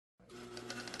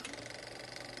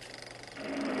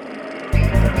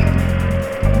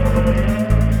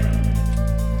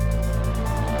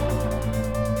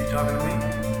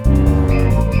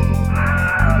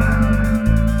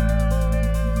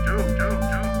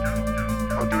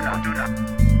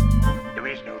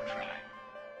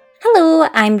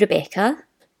I'm Rebecca.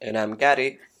 And I'm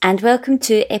Gary. And welcome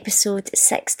to episode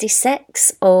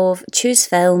 66 of Choose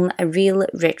Film, a real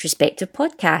retrospective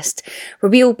podcast, where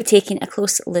we will be taking a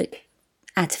close look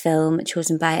at a film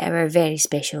chosen by our very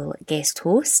special guest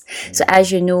host. So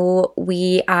as you know,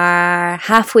 we are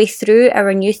halfway through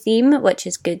our new theme, which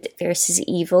is good versus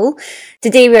evil.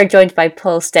 Today we are joined by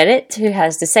Paul Stirrett, who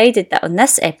has decided that on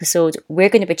this episode we're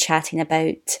going to be chatting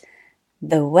about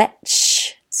The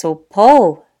Witch. So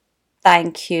Paul,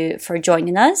 thank you for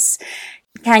joining us.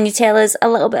 Can you tell us a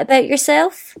little bit about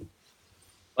yourself?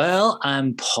 Well,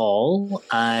 I'm Paul.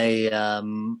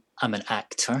 I'm an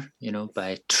actor,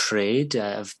 by trade.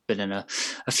 I've been in a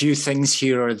few things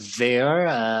here or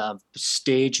there,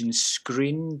 stage and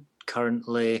screen.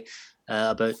 Currently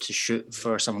about to shoot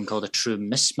for something called A True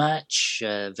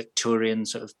Mismatch, Victorian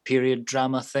sort of period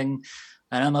drama thing.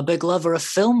 And I'm a big lover of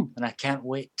film, and I can't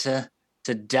wait to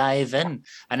dive in.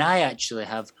 And I actually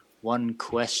have one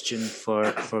question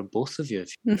for both of you.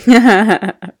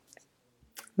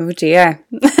 Oh dear.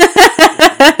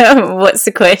 What's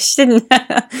the question?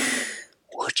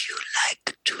 Would you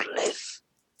like to live?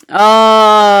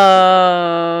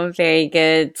 Oh, very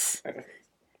good.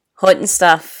 Haunting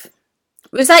stuff.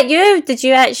 Was that you? Were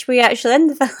you actually in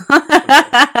the film?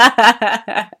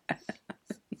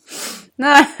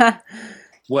 No.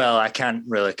 Well, I can't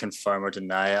really confirm or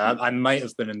deny. I might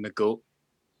have been in The Goat.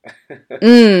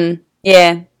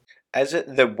 Yeah. Is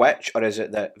it The Witch or is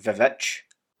it the Vivitch?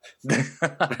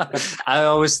 I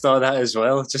always thought that as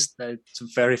well. Just it's a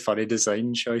very funny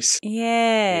design choice.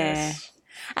 Yeah. Yes.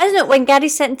 I don't know, when Gary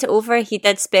sent it over, he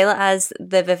did spell it as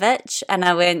the Vivitch, and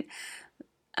I went,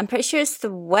 I'm pretty sure it's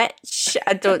The Witch.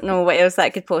 I don't know what else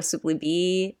that could possibly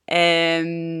be.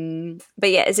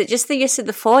 But yeah, is it just the use of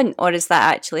the font, or is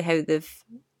that actually how they've...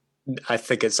 I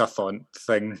think it's a font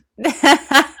thing.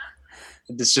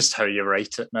 It's just how you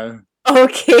write it now.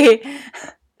 Okay.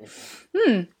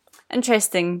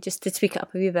 Interesting, just to tweak it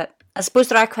up a wee bit. I suppose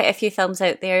there are quite a few films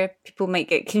out there. People might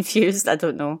get confused. I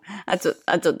don't know. I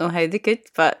don't know how they could,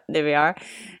 but there we are.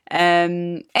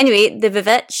 Anyway, The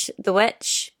Vivitch, The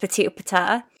Witch, Potato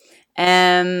Patata.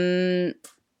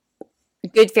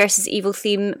 Good versus evil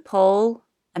theme, Paul.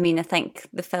 I mean, I think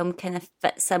the film kind of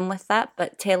fits in with that,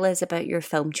 but tell us about your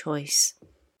film choice.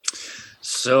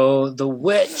 So The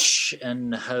Witch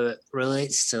and how it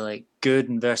relates to like good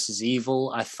and versus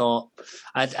evil. I thought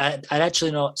I'd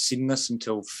actually not seen this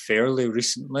until fairly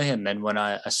recently, and then when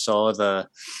I saw the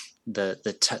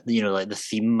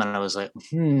theme, and I was like,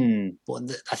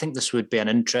 I think this would be an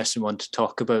interesting one to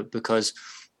talk about, because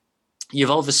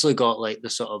you've obviously got like the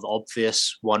sort of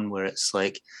obvious one where it's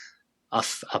like a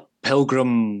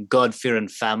pilgrim, God-fearing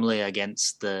family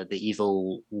against the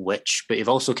evil witch, but you've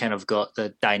also kind of got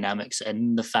the dynamics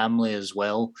in the family as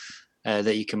well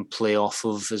that you can play off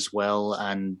of as well,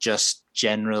 and just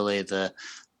generally the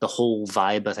whole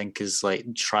vibe, I think, is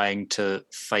like trying to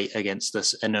fight against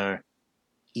this inner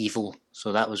evil.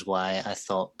 So that was why I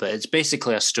thought, but it's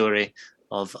basically a story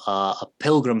of a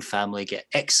pilgrim family get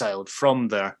exiled from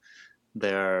their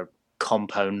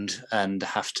compound and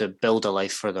have to build a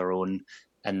life for their own,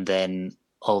 and then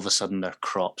all of a sudden their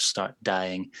crops start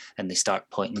dying and they start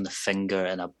pointing the finger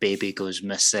and a baby goes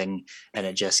missing, and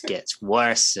it just gets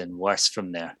worse and worse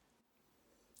from there.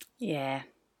 Yeah.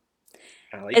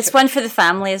 It's one for the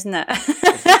family, isn't it?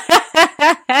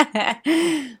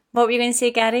 What were you going to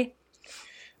say, Gary?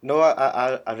 No,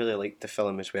 I really liked the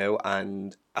film as well,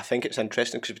 and I think it's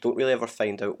interesting because we don't really ever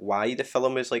find out why the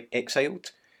film is like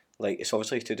exiled. Like, it's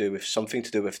obviously something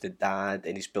to do with the dad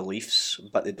and his beliefs,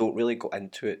 but they don't really go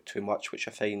into it too much, which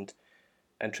I find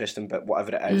interesting. But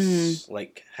whatever it is,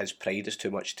 like, his pride is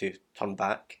too much to turn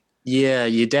back. Yeah,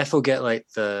 you definitely get like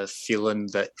the feeling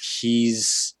that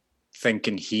he's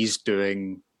thinking he's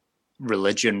doing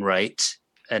religion right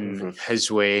in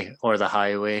his way or the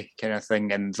highway kind of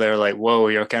thing, and they're like, "Whoa,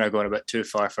 you're kind of going a bit too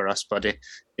far for us, buddy.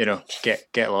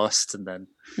 Get lost." And then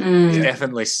there's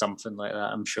definitely something like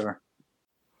that, I'm sure.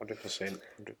 100%,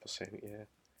 yeah.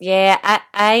 Yeah,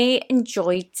 I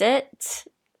enjoyed it.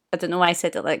 I don't know why I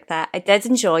said it like that. I did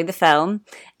enjoy the film.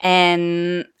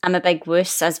 I'm a big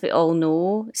wuss, as we all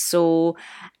know. So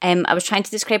I was trying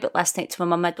to describe it last night to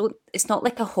my mum. It's not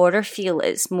like a horror feel.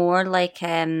 It's more like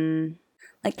kind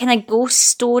of ghost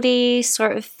story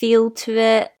sort of feel to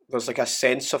it. There's like a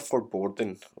sense of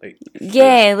foreboding.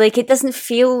 Yeah, like it doesn't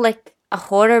feel like a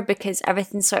horror because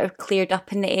everything's sort of cleared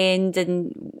up in the end,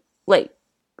 and like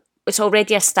it's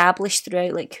already established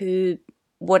throughout, like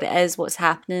what it is, what's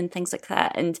happening, things like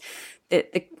that. And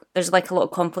there's like a lot of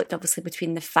conflict, obviously,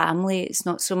 between the family. It's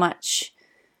not so much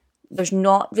there's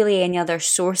not really any other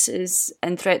sources,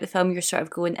 and throughout the film you're sort of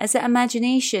going, is it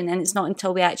imagination? And it's not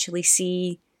until we actually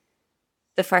see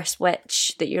the first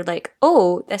witch that you're like,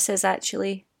 oh, this is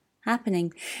actually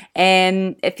happening.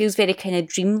 It feels very kind of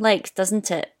dreamlike,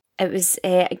 doesn't it? It was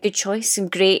a good choice, some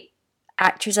great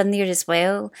actors in there as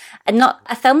well, and not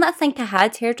a film that I think I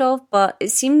had heard of, but it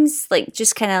seems like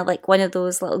just kind of like one of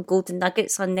those little golden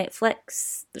nuggets on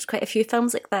Netflix. There's quite a few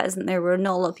films like that, isn't there, where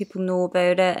not a lot of people know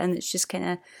about it, and it's just kind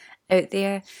of out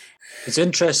there. It's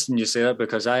interesting you say that,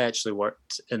 because I actually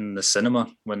worked in the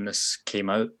cinema when this came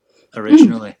out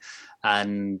originally,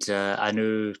 and I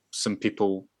knew some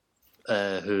people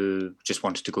who just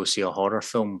wanted to go see a horror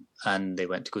film, and they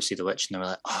went to go see The Witch, and they were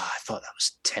like, oh, I thought that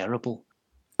was terrible.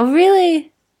 Oh,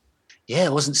 really? Yeah,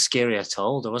 it wasn't scary at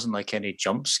all. There wasn't like any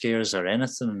jump scares or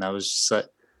anything. And I was just like,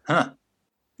 huh.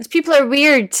 These people are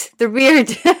weird. They're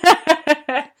weird.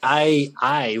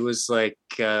 I was like,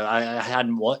 I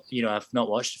hadn't watched, I've not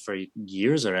watched it for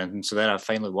years or anything. So then I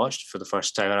finally watched it for the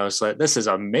first time, and I was like, this is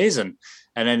amazing.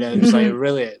 And then it was like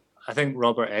really, I think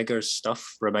Robert Eggers'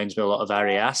 stuff reminds me a lot of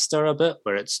Ari Aster a bit,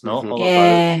 where it's not all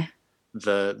about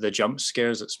the jump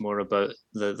scares. It's more about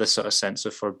the sort of sense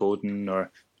of foreboding,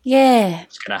 or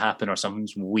it's going to happen, or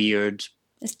something's weird.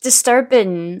 It's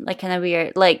disturbing, like kind of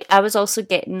weird. Like I was also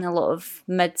getting a lot of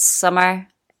Midsommar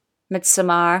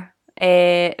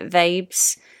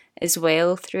vibes as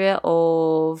well through it,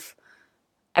 of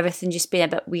everything just being a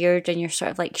bit weird, and you're sort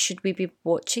of like, should we be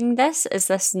watching this? Is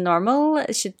this normal?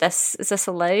 Is this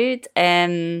allowed?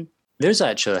 There's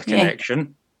actually a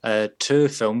connection. Two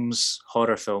films,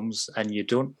 horror films, and you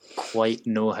don't quite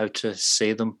know how to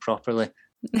say them properly.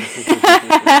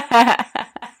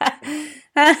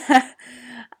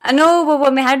 I know, well,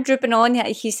 when we had Ruben on,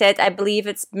 he said, I believe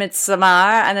it's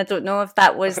Midsommar, and I don't know if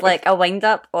that was like a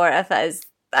wind-up or if it is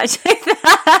actually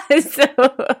that. So,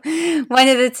 one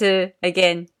of the two,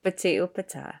 again, potato.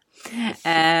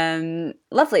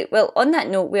 Lovely. Well, on that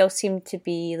note, we all seem to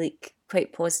be like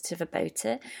quite positive about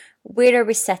it. Where are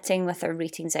we sitting with our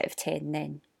ratings out of 10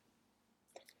 then?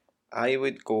 I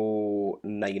would go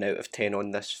 9 out of 10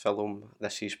 on this film.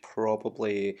 This is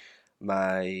probably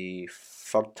my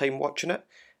third time watching it.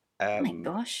 Oh my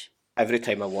gosh. Every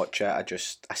time I watch it,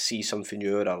 I see something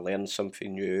new, or I learn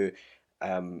something new.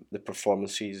 The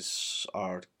performances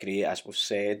are great, as we've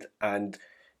said. And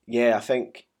yeah, I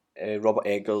think Robert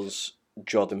Eggers,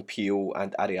 Jordan Peele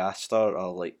and Ari Aster are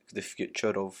like the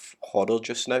future of horror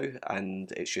just now,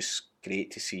 and it's just great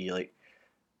to see like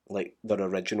their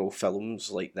original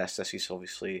films like this. This is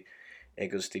obviously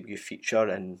Eggers' debut feature,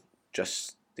 and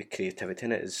just the creativity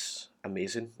in it is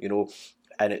amazing,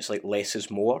 and it's like less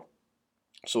is more.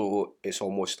 So it's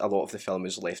almost, a lot of the film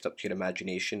is left up to your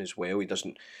imagination as well. He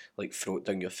doesn't like throw it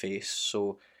down your face.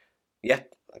 So yeah,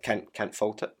 I can't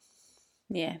fault it.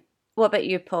 Yeah. What about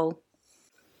you, Paul?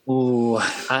 Oh,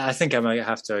 I think I might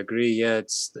have to agree. Yeah,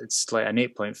 it's like an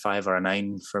 8.5 or a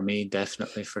 9 for me,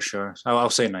 definitely, for sure.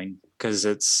 I'll say 9, because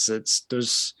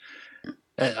there's.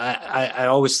 I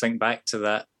always think back to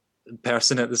that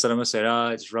person at the cinema said,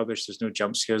 it's rubbish, there's no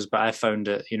jump scares, but I found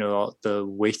it, the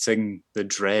waiting, the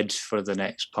dread for the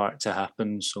next part to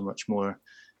happen so much more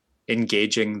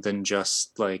engaging than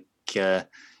just like, at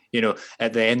the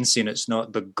end scene, it's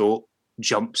not the goat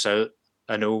jumps out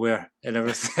of nowhere and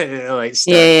everything, like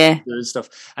doing stuff.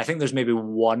 I think there's maybe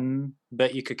one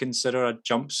bit you could consider a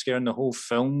jump scare in the whole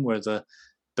film, where the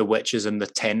witch is in the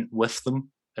tent with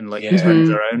them and like turns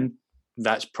around.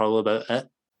 That's probably about it.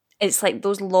 It's like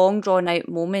those long drawn out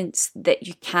moments that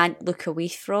you can't look away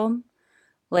from.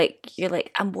 Like you're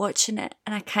like, I'm watching it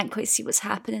and I can't quite see what's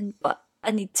happening, but I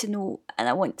need to know and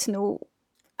I want to know,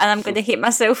 and I'm going to hate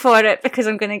myself for it because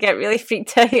I'm going to get really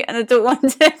freaked out and I don't want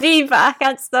to be, but I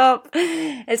can't stop.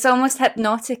 It's almost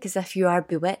hypnotic, as if you are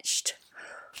bewitched.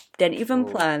 Didn't even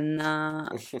plan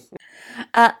that.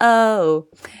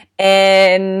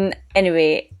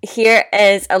 Anyway, here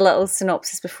is a little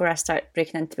synopsis before I start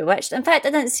breaking into Bewitched. In fact,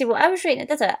 I didn't see what I was rating it,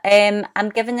 did I? I'm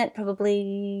giving it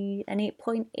probably an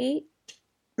 8.8.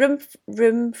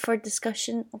 Room for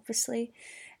discussion, obviously.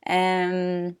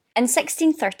 In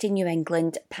 1630 New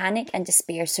England, panic and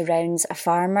despair surrounds a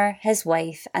farmer, his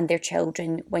wife, and their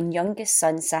children when youngest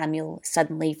son Samuel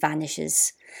suddenly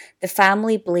vanishes. The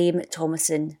family blame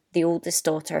Thomasin, the oldest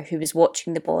daughter, who was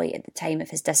watching the boy at the time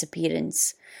of his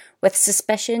disappearance. With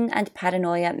suspicion and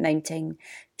paranoia mounting,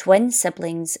 twin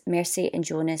siblings Mercy and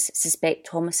Jonas suspect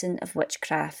Thomasin of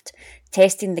witchcraft,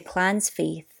 testing the clan's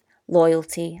faith,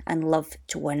 loyalty, and love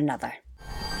to one another.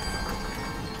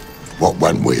 What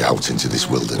went we out into this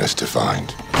wilderness to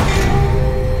find?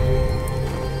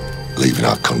 Leaving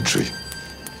our country,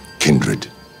 kindred,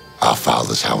 our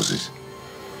fathers' houses.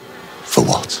 For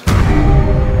what?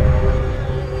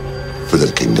 For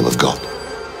the kingdom of God.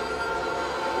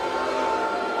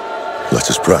 Let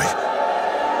us pray.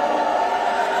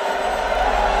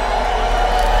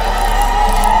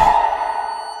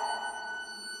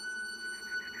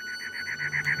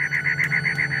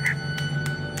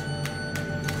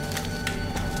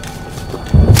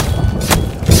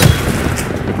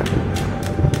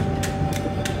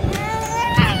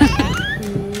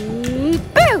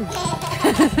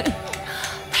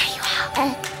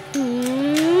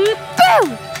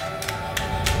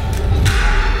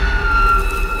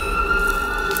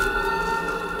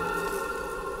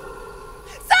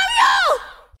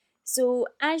 So,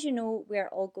 as you know, we're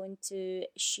all going to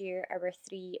share our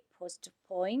 3 positive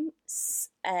points.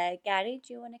 Gary,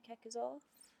 do you want to kick us off?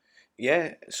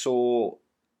 Yeah, so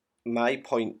my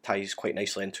point ties quite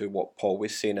nicely into what Paul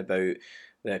was saying about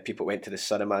the people went to the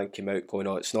cinema and came out going,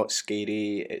 "Oh, it's not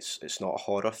scary. It's not a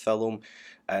horror film."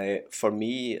 For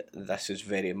me, this is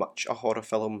very much a horror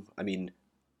film. I mean,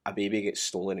 a baby gets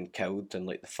stolen and killed in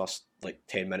like the first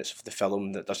 10 minutes of the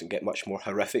film. That doesn't get much more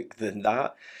horrific than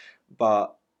that.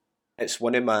 But it's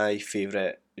one of my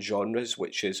favourite genres,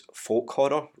 which is folk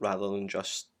horror rather than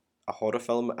just a horror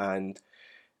film, and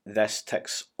this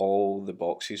ticks all the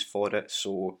boxes for it.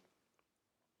 So,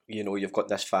 you know, you've got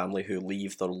this family who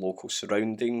leave their local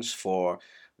surroundings for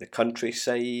the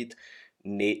countryside.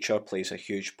 Nature plays a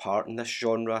huge part in this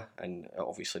genre, and it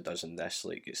obviously does in this.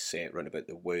 Like, it's set round about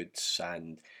the woods,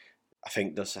 and I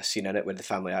think there's a scene in it where the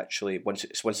family actually, once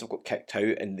they've got kicked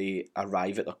out and they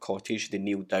arrive at their cottage, they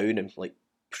kneel down and like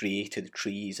pray to the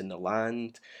trees and the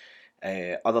land.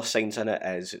 Other signs in it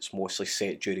is it's mostly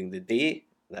set during the day.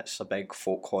 That's a big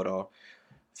folk horror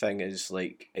thing. Is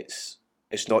like it's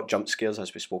not jump scares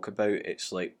as we spoke about.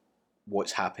 It's like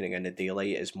what's happening in the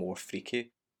daylight is more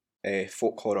freaky.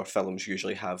 Folk horror films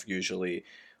usually have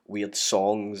weird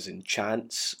songs and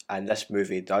chants, and this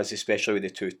movie does, especially with the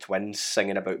two twins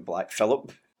singing about Black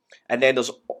Phillip. And then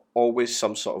there's always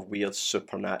some sort of weird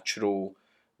supernatural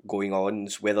going on,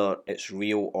 whether it's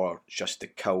real or just the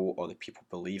cult or the people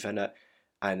believe in it.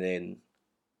 And then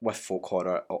with folk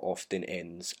horror, it often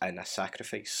ends in a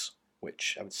sacrifice,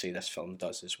 which I would say this film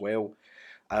does as well.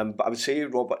 But I would say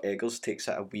Robert Eggers takes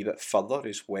it a wee bit further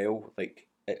as well. Like,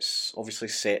 it's obviously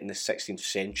set in the 16th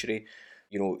century.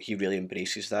 You know, he really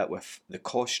embraces that with the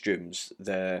costumes,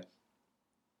 the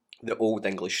old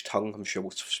English tongue. I'm sure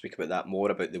we'll speak about that more,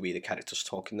 about the way the characters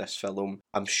talk in this film.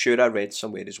 I'm sure I read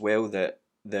somewhere as well that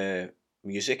the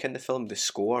music in the film, the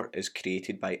score, is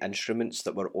created by instruments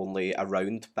that were only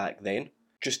around back then.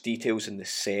 Just details in the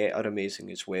set are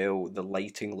amazing as well. The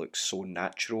lighting looks so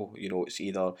natural. You know, it's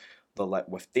either they're lit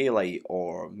with daylight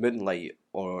or moonlight,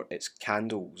 or it's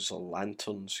candles or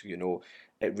lanterns. You know,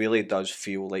 it really does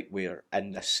feel like we're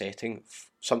in this setting.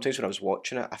 Sometimes when I was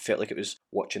watching it, I felt like it was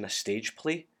watching a stage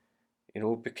play, you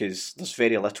know, because there's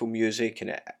very little music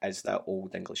and it is that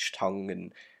old English tongue,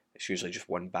 and it's usually just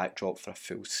one backdrop for a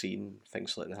full scene,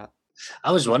 things like that.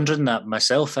 I was wondering that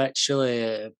myself, actually.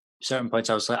 At certain points,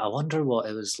 I was like, I wonder what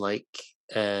it was like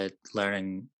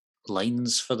learning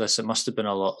lines for this. It must have been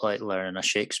a lot like learning a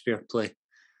Shakespeare play.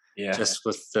 Yeah. Just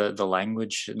with the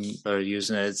language and they're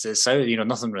using it. It's you know,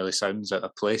 nothing really sounds out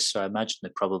of place. So I imagine they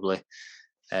probably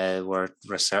were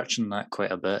researching that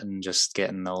quite a bit and just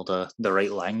getting all the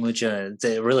right language, and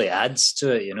it really adds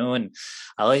to it, you know. And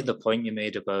I like the point you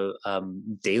made about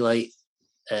daylight,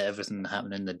 everything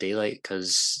happening in the daylight,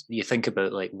 because you think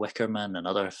about like Wicker Man,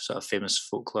 another sort of famous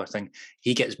folklore thing.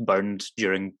 He gets burned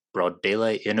during broad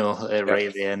daylight, you know, right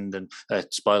at the end. And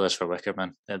spoilers for Wicker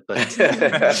Man, but you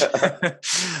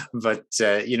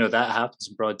know, that happens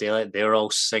in broad daylight. They're all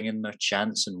singing their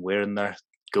chants and wearing their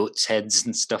goats' heads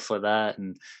and stuff like that.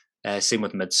 And same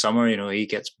with Midsummer, you know, he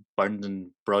gets burned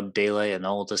in broad daylight and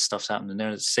all this stuff's happening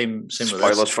there. Same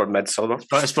Spoilers with for Midsummer.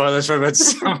 Spoilers for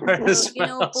Midsummer. You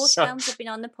know, both films have been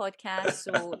on the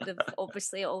podcast, so they've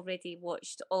obviously already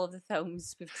watched all of the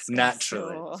films we've discussed.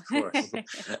 Naturally, so. of course.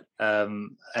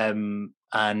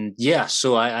 And yeah,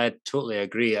 so I totally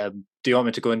agree. Do you want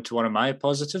me to go into one of my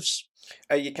positives?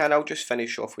 You can. I'll just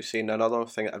finish off with saying another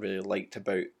thing that I really liked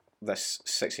about this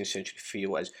 16th century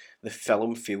feel is the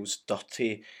film feels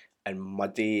dirty and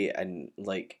muddy, and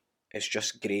like it's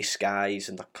just grey skies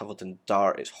and they're covered in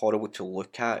dirt. It's horrible to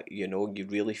look at, you know. You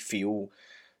really feel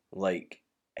like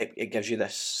it gives you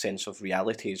this sense of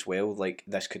reality as well, like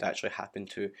this could actually happen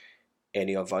to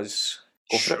any of us.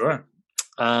 Go for it.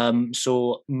 Sure.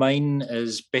 So mine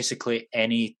is basically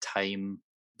any time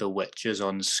the witch is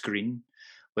on screen,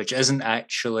 which isn't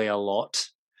actually a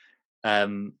lot.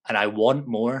 And I want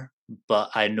more,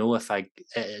 but I know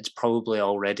it's probably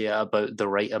already at about the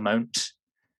right amount.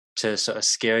 to sort of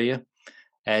scare you.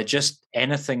 Just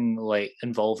anything like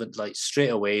involving, like straight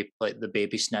away, like the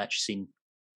baby snatch scene,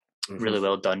 really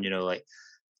well done. Like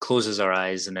closes her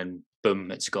eyes and then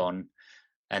boom, it's gone,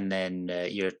 and then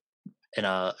you're in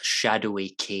a shadowy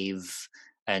cave.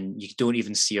 And you don't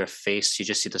even see her face. You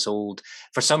just see this old.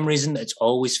 For some reason, it's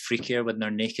always freakier when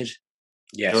they're naked.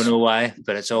 Yes. I don't know why,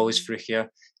 but it's always freakier.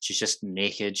 She's just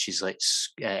naked. She's like,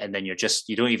 and then you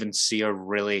don't even see her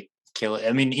really kill it.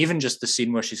 I mean, even just the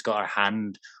scene where she's got her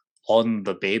hand on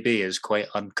the baby is quite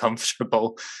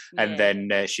uncomfortable. Yeah. And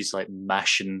then she's like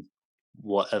mashing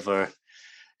whatever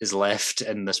is left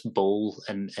in this bowl.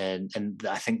 And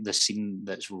I think the scene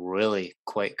that's really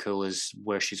quite cool is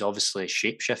where she's obviously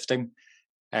shape-shifting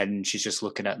and she's just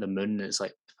looking at the moon. And it's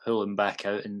like pulling back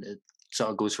out and it sort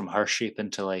of goes from her shape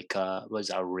into like a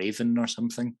raven or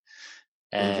something.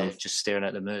 Just staring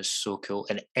at the moon. It's so cool.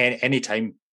 And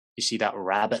anytime you see that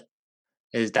rabbit,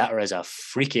 is a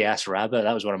freaky ass rabbit.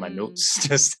 That was one of my notes.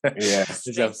 Just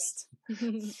it's a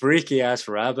freaky ass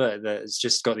rabbit that's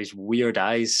just got these weird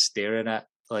eyes staring at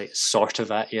sort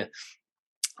of at you.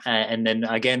 And then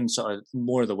again, sort of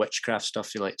more of the witchcraft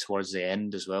stuff you like towards the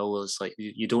end as well. Well, it's like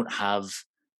you don't have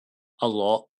a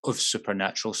lot of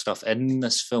supernatural stuff in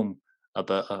this film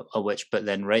about a witch, but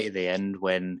then right at the end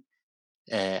when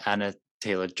Anna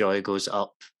Taylor-Joy goes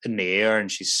up in the air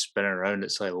and she's spinning around,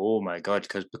 it's like, oh my god,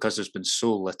 because there's been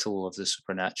so little of the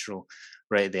supernatural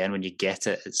right at the end. When you get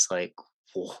it, it's like,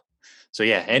 whoa. So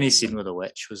yeah, any scene with a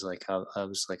witch was like, I thought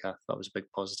was a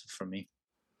big positive for me.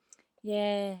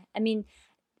 Yeah, I mean,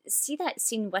 see that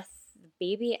scene with the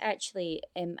baby, actually,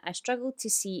 I struggled to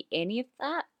see any of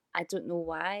that. I don't know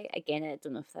why. Again, I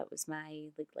don't know if that was my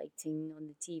lighting on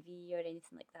the TV or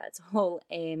anything like that at all.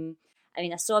 I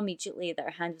mean, I saw immediately that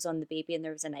her hand was on the baby and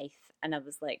there was a knife, and I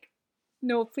was like,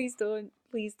 no, please don't,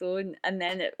 please don't. And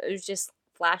then it was just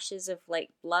flashes of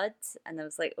blood, and I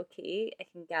was like, okay, I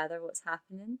can gather what's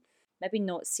happening. Maybe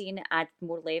not seeing it add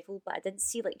more level, but I didn't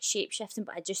see shape shifting,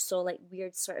 but I just saw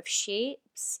weird sort of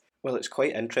shapes. Well, it's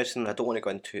quite interesting. I don't want to go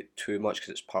into it too much because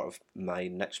it's part of my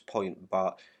next point,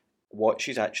 but what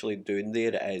she's actually doing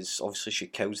there is obviously she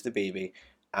kills the baby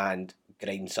and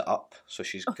grinds it up. So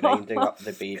she's grinding up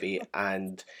the baby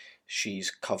and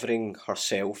she's covering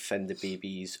herself in the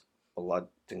baby's blood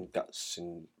and guts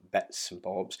and bits and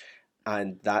bobs.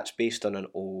 And that's based on an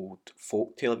old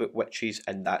folk tale about witches,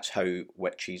 and that's how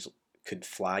witches could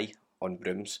fly on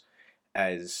brooms,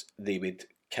 as they would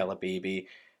kill a baby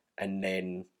and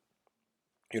then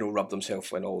rub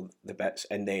themselves in all the bits,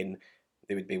 and then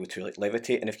they would be able to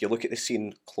levitate. And if you look at the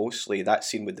scene closely, that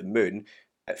scene with the moon,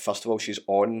 first of all, she's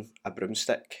on a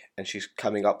broomstick and she's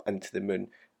coming up into the moon,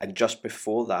 and just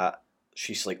before that,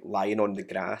 she's lying on the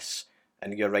grass.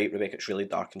 And you're right, Rebecca, it's really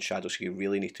dark and shadow, so you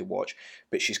really need to watch.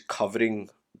 But she's covering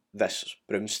this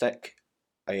broomstick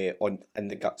in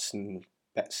the guts and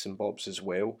bits and bobs as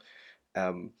well.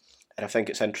 And I think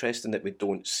it's interesting that we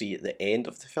don't see at the end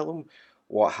of the film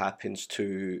what happens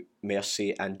to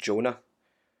Mercy and Jonah.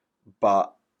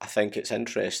 But I think it's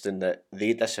interesting that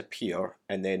they disappear,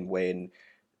 and then when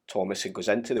Thomas goes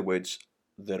into the woods,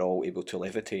 they're all able to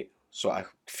levitate. So I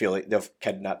feel like they've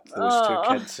kidnapped those two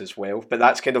kids as well. But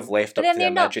that's kind of left up to the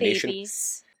imagination.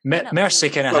 Mercy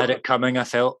kind of had it coming, I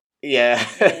felt. Yeah.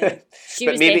 She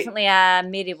was definitely a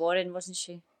Mary Warren, wasn't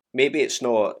she? Maybe it's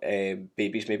not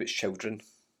babies, maybe it's children.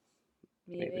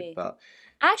 Maybe. But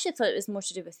I actually thought it was more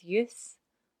to do with youth,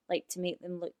 to make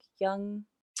them look young.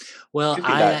 Well,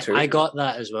 I got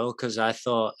that as well, because I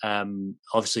thought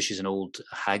obviously she's an old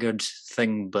haggard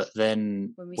thing, but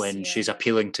then when she's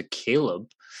appealing to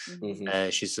Caleb,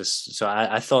 she's this. So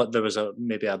I thought there was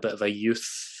maybe a bit of a youth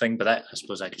thing, but I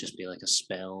suppose that could just be a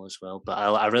spell as well. But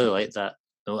I really like that.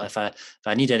 If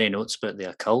I need any notes about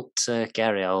the occult,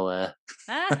 Gary, I'll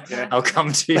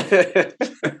come to you.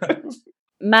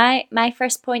 My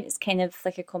first point is kind of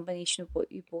a combination of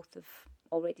what you both have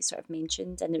already sort of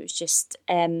mentioned, and it was just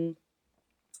really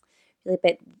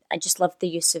bit. I just loved the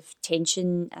use of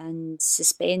tension and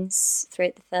suspense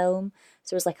throughout the film.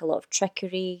 So there was a lot of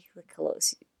trickery, a lot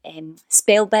of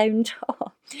spellbound.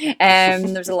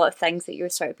 There was a lot of things that you were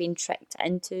sort of being tricked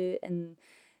into, and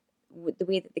the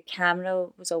way that the camera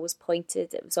was always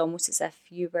pointed, it was almost as if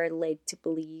you were led to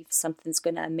believe something's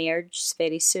going to emerge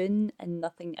very soon, and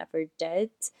nothing ever did.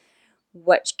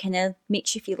 Which kind of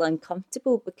makes you feel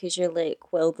uncomfortable, because you're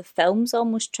like, well, the film's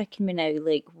almost tricking me now.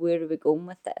 Where are we going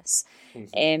with this?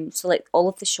 So all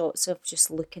of the shots of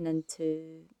just looking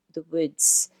into the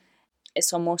woods,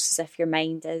 it's almost as if your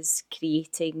mind is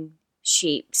creating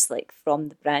shapes, like from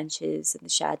the branches and the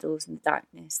shadows and the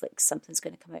darkness, like something's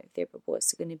going to come out of there, but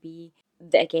what's it going to be?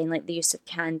 Again, like the use of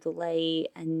candlelight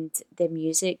and the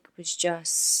music was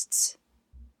just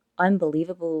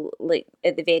unbelievable. Like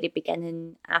at the very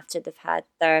beginning, after they've had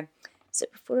their, is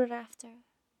it before or after?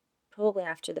 Probably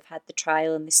after they've had the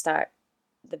trial and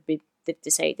they've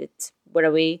decided we're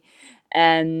away.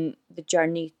 The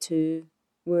journey to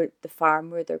the farm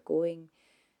where they're going,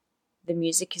 the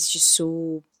music is just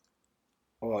so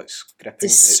it's gripping.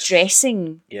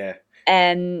 distressing. Yeah.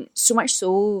 So much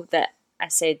so that I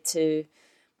said to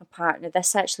my partner,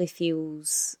 this actually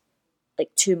feels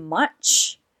like too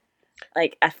much.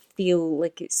 Like I feel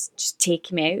like it's just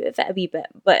taking me out of it a wee bit.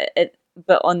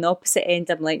 But on the opposite end,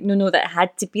 I'm like, no, that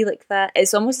had to be like that.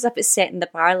 It's almost as if it's setting the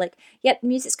bar. Like, yep, the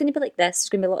music's going to be like this. There's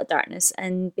going to be a lot of darkness,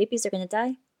 and babies are going to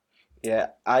die. Yeah,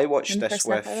 I watched this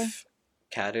with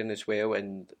Karen as well,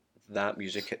 and that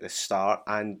music at the start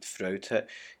and throughout it,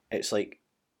 it's like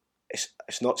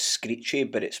it's not screechy,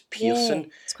 but it's piercing. Yeah,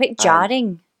 it's quite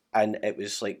jarring. And it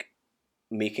was like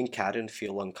making Karen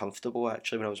feel uncomfortable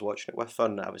actually when I was watching it with her,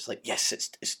 and I was like, yes,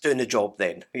 it's doing the job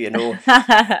then, you know.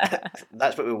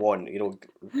 That's what we want, you know,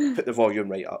 put the volume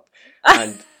right up.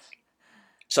 And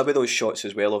some of those shots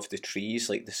as well of the trees,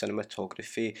 like the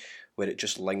cinematography where it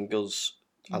just lingers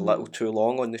a little too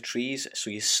long on the trees, so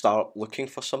you start looking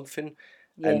for something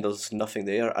and there's nothing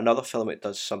there. Another film that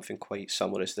does something quite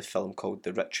similar is the film called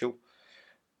The Ritual,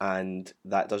 and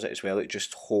that does it as well. It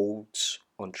just holds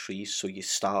on trees, so you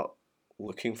start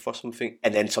looking for something,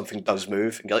 and then something does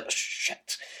move, and you're like, oh,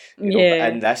 shit. You know,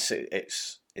 but in this,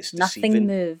 it's nothing deceiving.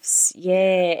 moves.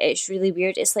 Yeah, it's really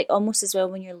weird. It's like almost as well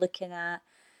when you're looking at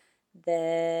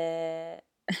the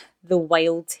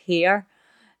wild hare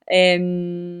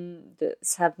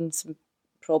that's having some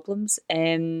problems.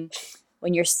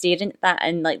 When you're staring at that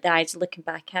and like the eyes are looking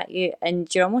back at you, and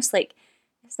you're almost like,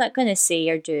 it's not going to say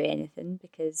or do anything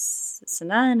because it's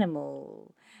an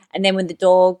animal. And then when the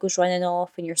dog goes running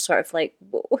off and you're sort of like,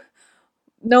 whoa,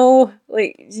 no,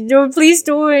 like, no, please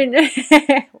don't. It's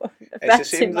the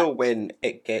same though when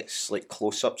it gets like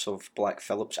close-ups of Black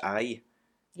Phillip's eye.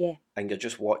 Yeah. And you're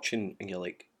just watching and you're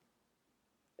like,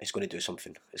 it's going to do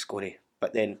something. It's going to.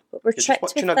 But then we're you're just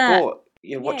watching a goat.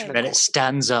 You're watching a goat. Then it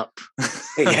stands up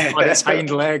Yeah. on its hind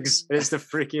legs. It's the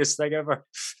freakiest thing ever.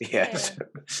 Yeah.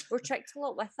 We're tricked a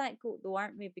lot with that goat though,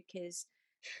 aren't we? Because...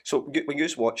 So when you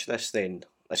watch this then,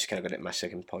 this is kind of going to my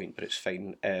second point, but it's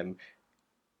fine.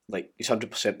 Like, you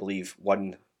 100% believe,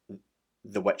 one,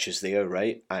 the witch is there,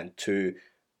 right? And two,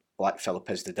 Black Phillip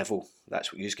is the devil.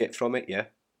 That's what you get from it, yeah?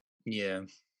 Yeah,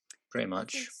 pretty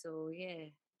much. I think so, yeah.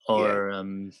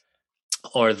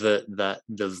 Or that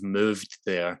they've moved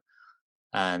there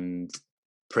and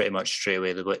pretty much straight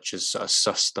away the witch has sort of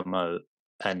sussed them out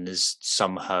and has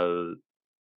somehow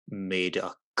made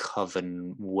a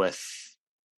coven with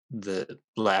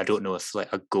like, I don't know if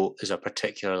like a goat is a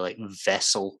particular like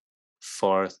vessel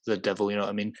for the devil, you know what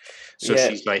I mean? So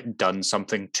she's like done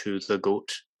something to the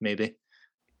goat, maybe.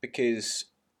 Because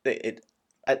it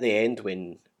at the end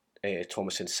when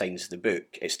Thomasin signs the book,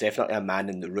 it's definitely a man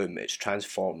in the room. It's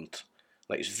transformed.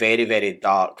 Like, it's very, very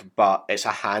dark, but it's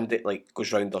a hand that like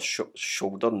goes round her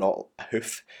shoulder, not a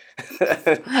hoof.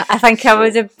 I think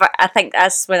I think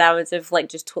that's when I would have like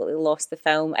just totally lost the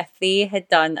film. If they had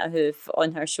done a hoof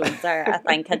on her shoulder, I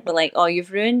think I'd be like, oh,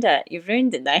 you've ruined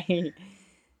it now.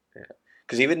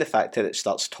 Because even the fact that it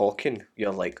starts talking,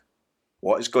 you're like,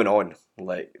 what is going on?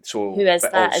 Like, so who is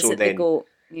that? Also is it then, the goat?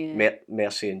 Yeah.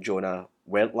 Mercy and Jonah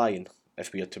weren't lying,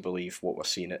 if we are to believe what we're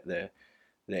seeing at the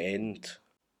end.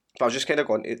 But I was just kind of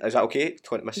going, is that okay? To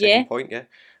go into my second point, yeah?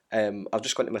 I've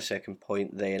just gone to my second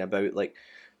point then about, like,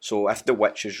 so if the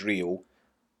witch is real,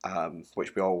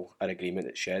 which we all are in agreement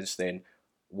that she is, then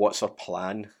what's her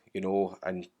plan, you know?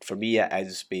 And for me, it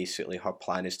is basically her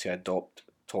plan is to adopt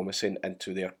Thomasin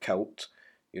into their cult,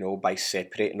 you know, by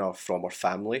separating her from her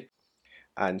family.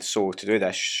 And so to do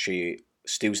this, she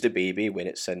steals the baby when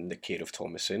it's in the care of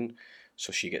Thomasin,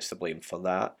 so she gets the blame for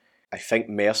that. I think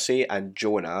Mercy and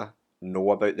Jonah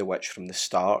know about the witch from the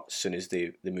start as soon as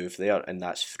they move there, and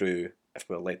that's through, if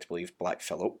we're led to believe, Black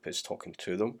Phillip is talking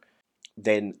to them.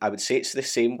 Then I would say it's the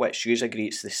same witch. You agree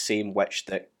it's the same witch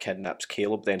that kidnaps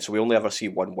Caleb then, so we only ever see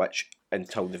one witch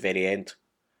until the very end.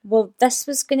 Well, this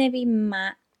was going to be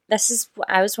this is what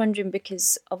I was wondering,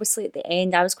 because obviously at the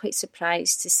end I was quite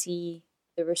surprised to see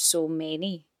there were so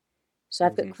many. So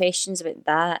I've got questions about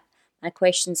that. My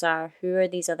questions are, who are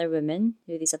these other women?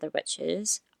 Who are these other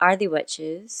witches? Are they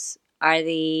witches?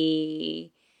 Is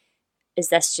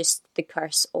this just the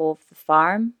curse of the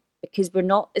farm? because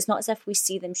it's not as if we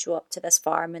see them show up to this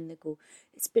farm and they go,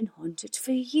 it's been haunted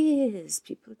for years,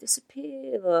 people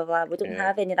disappear, blah, blah, blah. We don't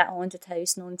have any of that haunted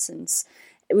house nonsense.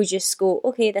 We just go,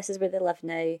 okay, this is where they live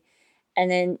now. And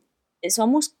then it's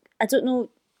almost, I don't know,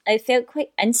 it felt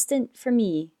quite instant for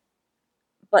me.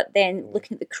 But then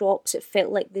looking at the crops, it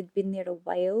felt like they'd been there a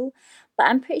while. But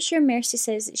I'm pretty sure Mercy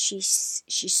says that she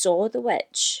saw the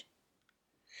witch.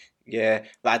 Yeah,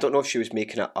 but I don't know if she was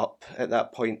making it up at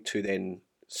that point to then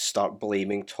start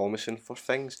blaming Thomason for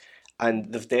things.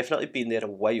 And they've definitely been there a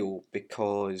while,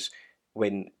 because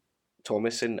when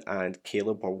Thomason and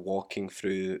Caleb are walking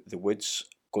through the woods,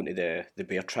 going to the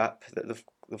bear trap that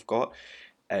they've got,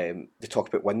 they talk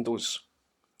about windows.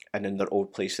 And in their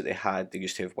old place that they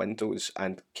used to have windows,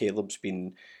 and Caleb's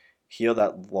been here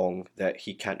that long that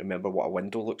he can't remember what a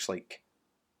window looks like.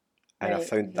 And I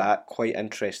found that quite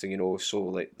interesting, so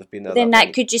like they've been there. Then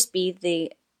that could just be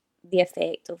the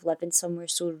effect of living somewhere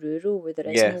so rural where there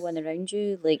is no one around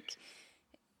you. Like,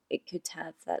 it could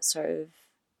have that sort of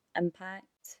impact.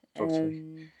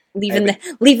 Totally.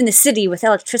 Leaving the city with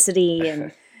electricity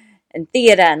and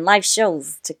theatre and live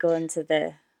shows to go into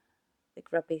the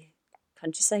grubby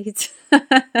countryside.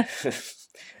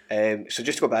 So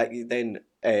just to go back then,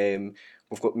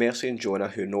 we've got Mercy and Jonah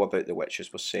who know about the witch,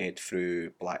 as was said, through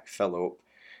Black Phillip.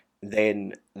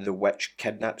 Then the witch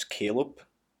kidnaps Caleb,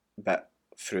 but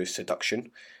through seduction,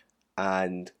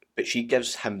 but she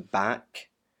gives him back,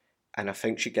 and I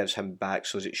think she gives him back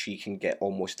so that she can get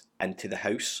almost into the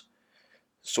house.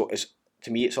 So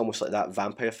to me it's almost like that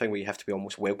vampire thing where you have to be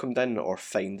almost welcomed in or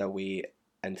find a way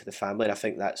into the family, and I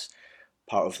think that's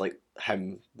part of like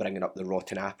him bringing up the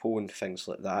rotten apple and things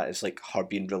like that. Is like her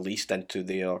being released into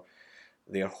their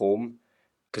home.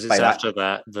 Because it's after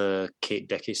that the Kate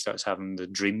Dickie starts having the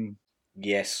dream.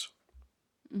 Yes.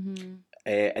 Mm-hmm.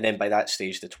 And then by that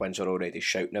stage the twins are already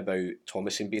shouting about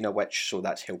Thomason being a witch, so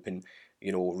that's helping,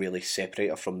 really separate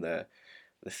her from the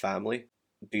family.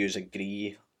 Do you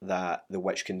agree that the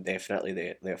witch can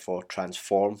definitely therefore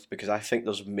transform? Because I think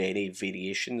there's many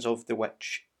variations of the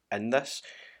witch in this.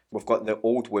 We've got the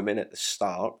old woman at the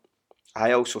start.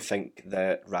 I also think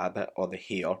the rabbit or the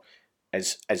hare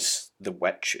is the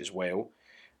witch as well.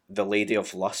 The Lady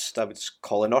of Lust, I was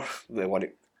calling her, the one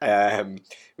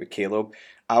with Caleb.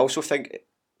 I also think,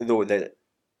 though, that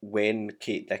when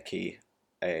Kate Dickie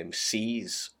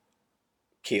sees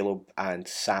Caleb and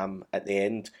Sam at the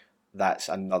end, that's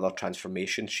another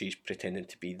transformation. She's pretending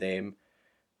to be them.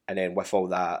 And then with all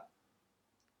that,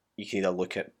 you can either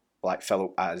look at Black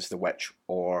Phillip as the witch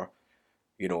or,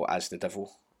 as the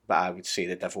devil. But I would say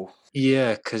the devil.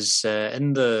 Yeah, because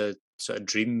in the sort of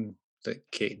dream that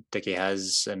Kate Dickie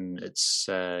has, and it's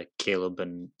Caleb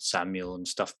and Samuel and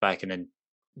stuff back, and then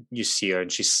you see her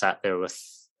and she's sat there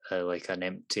with like an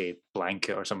empty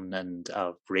blanket or something, and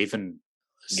a raven.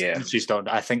 Yeah, she's done.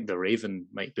 I think the raven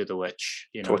might be the witch.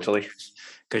 Totally.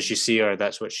 Because you see her,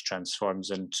 that's what she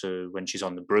transforms into when she's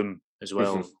on the broom as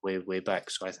well, way back.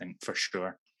 So I think for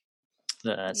sure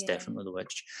that's definitely the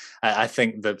witch. I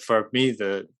think that for me,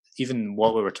 even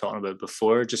what we were talking about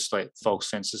before, just like false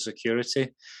sense of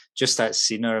security, just that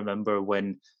scene I remember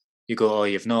when you go, oh,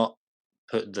 you've not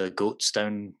put the goats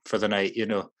down for the night,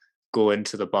 go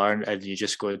into the barn, and you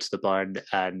just go into the barn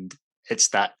and it's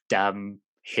that damn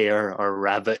hare or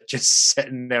rabbit just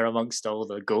sitting there amongst all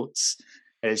the goats.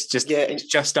 And it's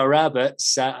just a rabbit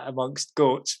sat amongst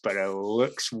goats, but it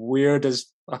looks weird as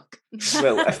fuck.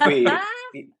 Well, if we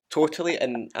totally,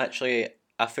 and actually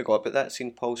I forgot about that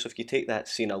scene, Paul, so if you take that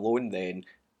scene alone then,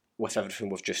 with everything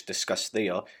we've just discussed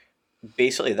there,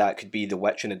 basically that could be the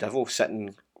witch and the devil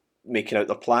sitting, making out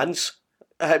their plans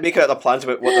about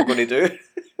what they're going to do.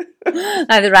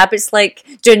 Now the rabbit's like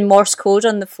doing Morse code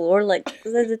on the floor, like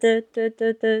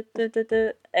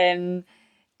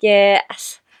yeah.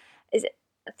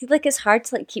 I feel like it's hard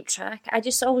to like keep track. I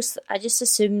just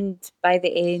assumed by the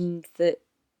end that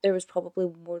there was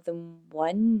probably more than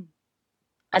one.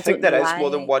 I think there is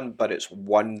more than one, but it's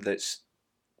one that's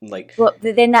like. Well,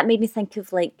 then that made me think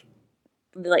of like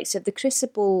so the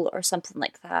Crucible or something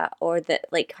like that, or that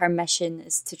like her mission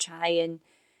is to try and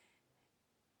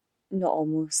not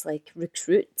almost like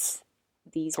recruit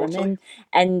these women,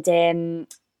 and a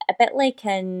bit like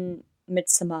in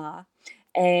Midsommar,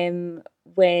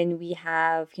 when we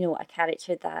have a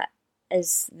character that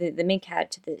is the main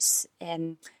character that's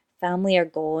family are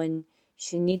gone.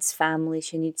 She needs family,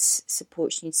 she needs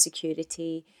support, she needs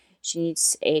security, she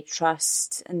needs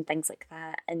trust and things like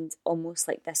that. And almost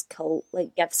like this cult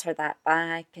like gives her that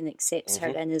back and accepts her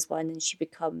in as one, and she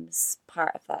becomes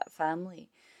part of that family.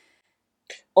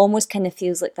 almost kind of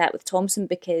feels like that with Thomasin,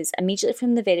 because immediately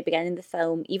from the very beginning of the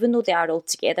film, even though they are all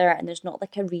together and there's not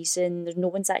like a reason, no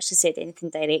one's actually said anything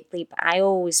directly, but I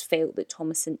always felt that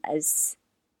Thomasin is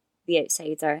the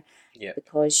outsider. Yeah.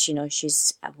 Because, you know,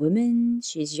 she's a woman,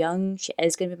 she's young, she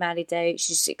is going to be married out,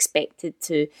 she's expected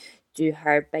to do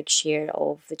her big share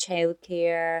of the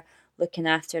childcare, looking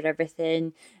after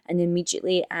everything, and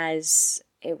immediately as,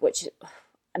 which,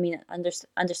 I mean,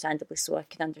 understandably so, I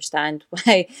can understand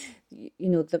why, you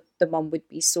know, the mum would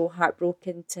be so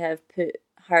heartbroken to have put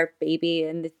her baby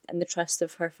in the trust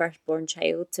of her firstborn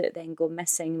child to then go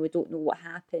missing. We don't know what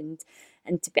happened,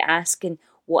 and to be asking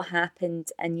what happened,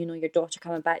 and you know, your daughter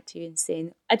coming back to you and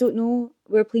saying, I don't know,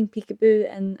 we were playing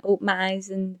peekaboo and I opened my eyes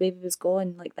and the baby was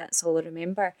gone, like that's all I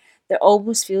remember. That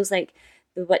almost feels like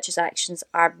the witch's actions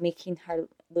are making her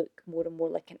look more and more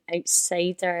like an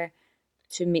outsider,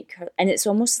 to make her, and it's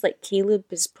almost like Caleb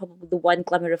is probably the one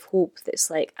glimmer of hope that's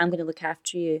like, I'm going to look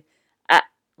after you,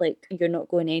 like, you're not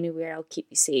going anywhere, I'll keep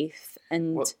you safe.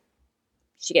 And well,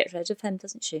 she gets rid of him,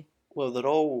 doesn't she? Well, they're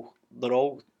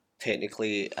all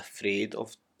technically afraid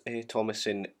of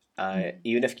Thomasin.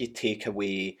 Even if you take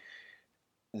away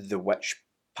the witch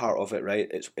part of it, right?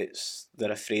 It's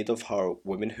they're afraid of her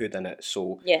womanhood in it.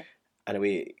 So yeah, in a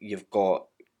way, you've got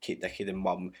Kate Dickie, the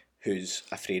mum, who's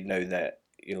afraid now that,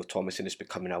 you know, Thomasin is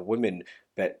becoming a woman,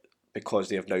 but because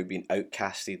they have now been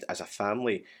outcasted as a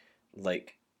family,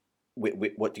 like,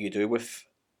 what do you do with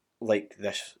like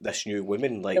this new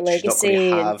woman? Like, she's not going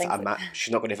to have a man.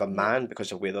 She's not going to have a man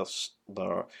because of where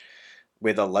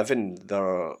they're living.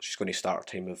 She's going to start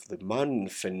her time of the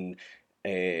month, and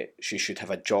she should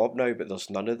have a job now, but there's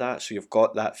none of that. So you've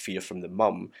got that fear from the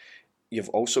mum. You've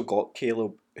also got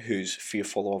Caleb, who's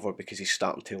fearful of her because he's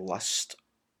starting to lust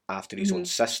after his own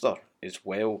sister as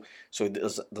well. So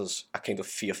there's a kind of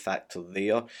fear factor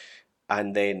there.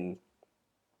 And then,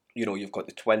 you know, you've got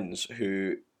the twins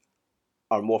who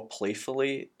are more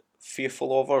playfully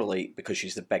fearful of her, like, because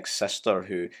she's the big sister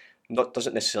who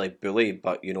doesn't necessarily bully,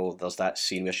 but, you know, there's that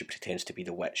scene where she pretends to be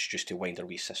the witch just to wind her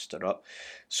wee sister up.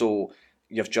 So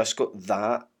you've just got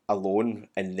that alone,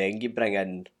 and then you bring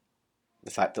in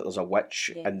the fact that there's a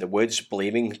witch in the woods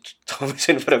blaming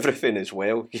Thomasin for everything as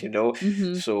well, you know?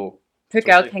 So poor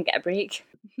girl can't get a break.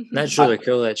 That's really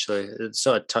cool, actually. It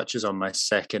sort of touches on my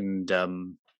second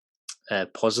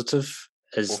positive,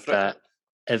 is that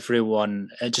everyone,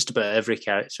 just about every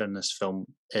character in this film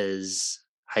is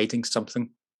hiding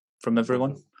something from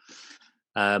everyone.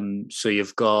 So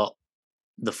you've got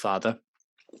the father,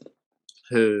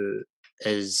 who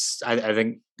is, I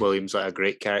think William's like a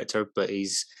great character, but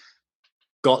he's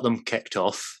got them kicked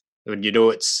off when you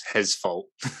know it's his fault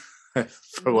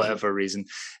for whatever reason,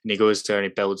 and he goes to her and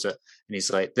he builds it, and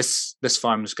he's like, this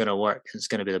farm's going to work, it's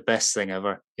going to be the best thing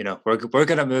ever, you know, we're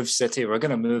going to move city, we're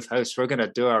going to move house, we're going to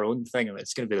do our own thing, and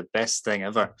it's going to be the best thing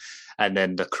ever. And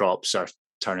then the crops are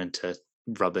turning to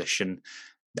rubbish and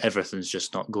everything's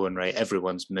just not going right,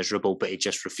 everyone's miserable, but he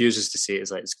just refuses to see it. It's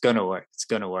like, it's going to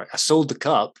work, I sold the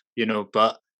cup, you know,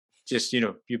 but just, you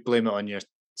know, you blame it on your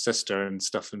sister and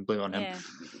stuff and blame it on him.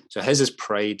 So his is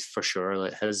pride for sure.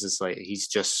 Like, his is like, he's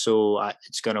just so,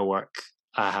 it's gonna work,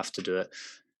 I have to do it.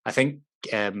 I think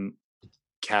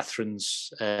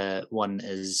Catherine's one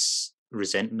is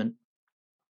resentment,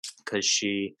 because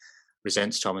she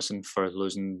resents Thomasin for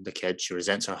losing the kid. She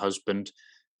resents her husband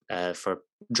for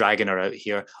dragging her out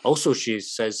here. Also, she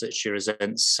says that she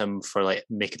resents him for like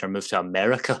making her move to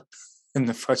America in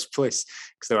the first place,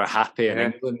 because they were happy in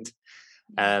England.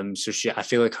 So I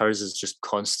feel like hers is just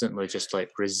constantly just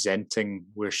like resenting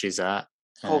where she's at.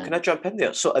 Can I jump in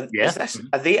there? So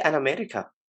are they in America?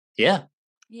 Yeah.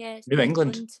 Yeah. New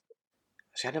England.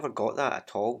 See, I never got that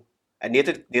at all. And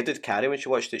neither did Carrie when she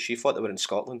watched it. She thought they were in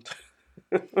Scotland.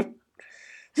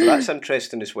 So that's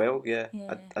interesting as well. Yeah.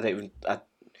 I don't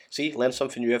even learn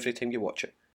something new every time you watch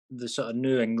it. The sort of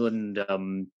New England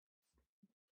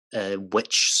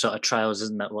witch sort of trials,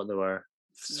 isn't that what they were?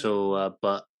 So,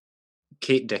 but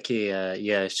Kate Dickie,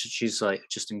 she's like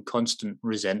just in constant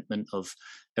resentment of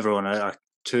everyone. Our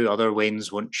two other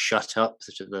Waynes won't shut up.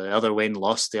 The other Wayne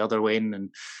lost the other Wayne,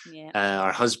 and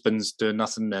our husband's doing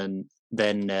nothing. And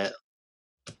then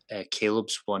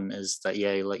Caleb's one is that,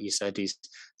 like you said,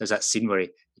 there's that scene where he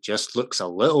just looks a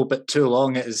little bit too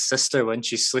long at his sister when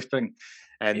she's sleeping,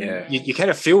 and you kind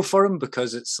of feel for him,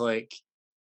 because it's like,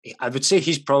 I would say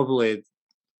he's probably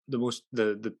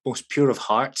the most pure of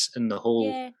heart in the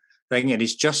whole thing, and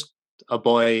he's just a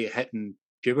boy hitting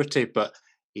puberty, but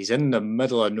he's in the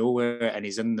middle of nowhere, and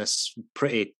he's in this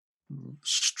pretty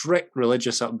strict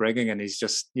religious upbringing, and he's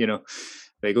just, you know,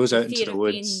 he goes out into Fear the of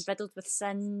woods. being riddled with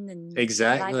sin and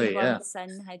Exactly, dragging yeah. with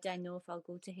sin. How do I know if I'll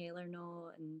go to hell or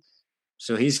not? And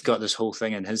So he's got this whole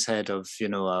thing in his head of, you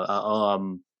know,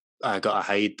 I gotta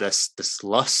hide this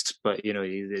lust, but you know,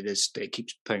 it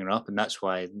keeps picking up, and that's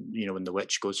why, you know, when the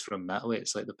witch goes for him that way,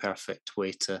 it's like the perfect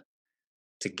way to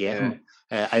get him.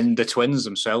 And the twins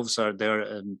themselves are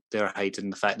they're hiding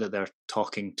the fact that they're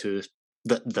talking to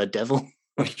the devil.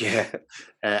 Yeah.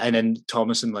 And then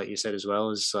Thomasin, like you said as well,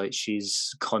 is like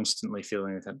she's constantly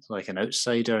feeling like an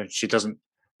outsider. She doesn't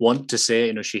want to say it.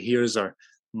 You know, she hears her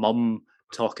mum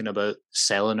talking about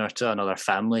selling her to another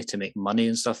family to make money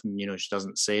and stuff, and you know, she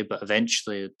doesn't say. But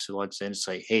eventually, towards the end, it's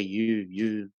like, hey,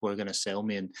 you were going to sell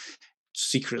me, and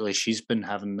secretly she's been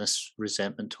having this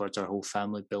resentment towards her whole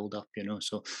family build up, you know.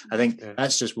 So I think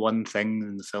that's just one thing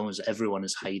in the film, is everyone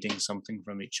is hiding something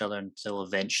from each other until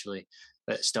eventually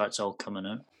it starts all coming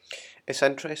out. It's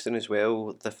interesting as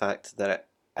well, the fact that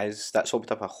that's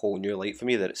opened up a whole new light for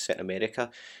me, that it's set in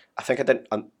America. I think I didn't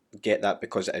get that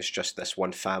because it is just this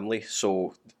one family,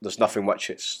 so there's nothing much,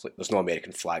 it's like, there's no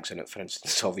American flags in it, for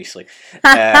instance, obviously.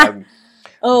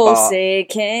 say,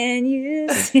 can you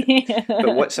see?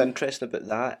 But what's interesting about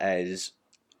that is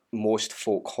most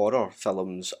folk horror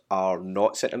films are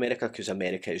not set in America because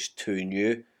America is too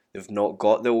new. They've not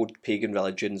got the old pagan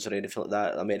religions or anything like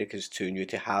that. America is too new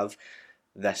to have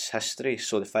this history.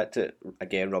 So the fact that,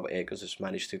 again, Robert Eggers has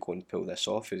managed to go and pull this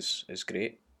off is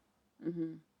great.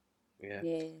 Mm-hmm.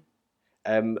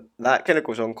 Yeah. That kind of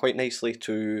goes on quite nicely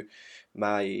to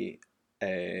my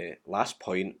last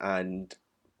point, and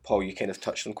Paul, you kind of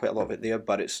touched on quite a lot of it there,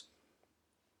 but it's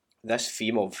this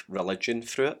theme of religion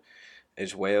through it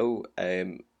as well.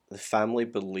 The family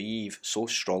believe so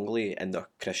strongly in their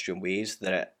Christian ways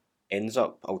that it ends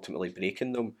up ultimately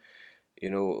breaking them. You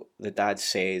know, the dad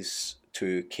says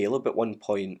to Caleb at one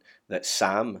point that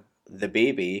Sam, the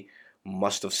baby,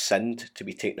 must have sinned to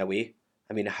be taken away.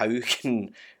 I mean, how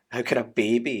can a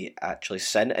baby actually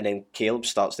sin? And then Caleb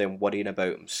starts then worrying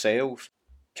about himself.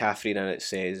 Catherine in it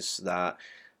says that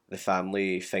the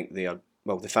family think they're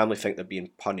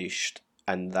being punished,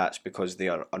 and that's because they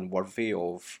are unworthy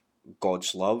of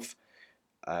God's love.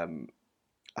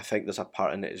 I think there's a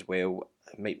part in it as well,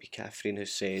 it might be Catherine, who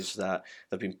says that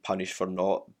they've been punished for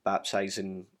not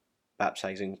baptising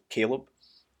Caleb.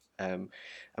 And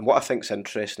what I think's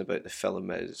interesting about the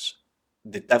film is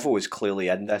the devil is clearly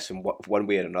in this in one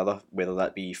way or another, whether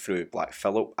that be through Black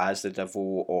Phillip as the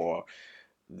devil or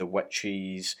the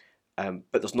witches. But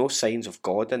there's no signs of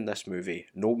God in this movie.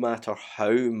 No matter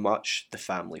how much the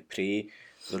family pray,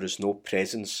 there is no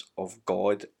presence of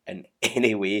God in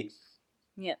any way.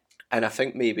 Yeah. And I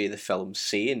think maybe the film's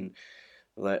saying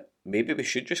that maybe we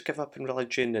should just give up on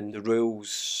religion and the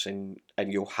rules, and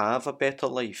you'll have a better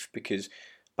life, because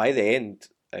by the end,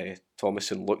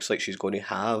 Thomasin looks like she's going to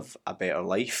have a better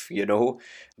life, you know.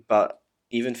 But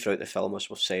even throughout the film, as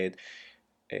we've said,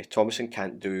 Thomasin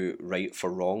can't do right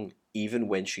for wrong, even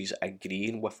when she's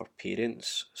agreeing with her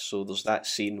parents. So there's that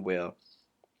scene where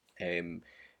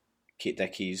Kate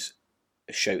Dickie's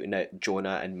shouting at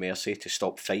Jonah and Mercy to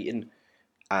stop fighting,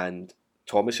 and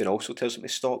Thomasin also tells him to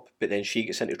stop, but then she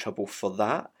gets into trouble for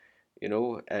that, you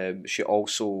know. She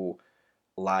also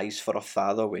lies for her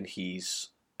father when he's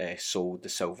sold the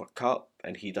silver cup,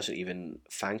 and he doesn't even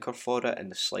thank her for it in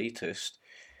the slightest.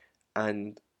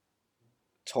 And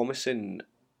Thomasin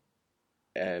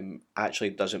actually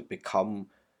doesn't become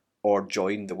or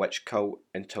join the witch cult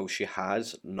until she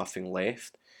has nothing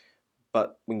left.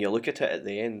 But when you look at it at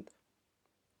the end,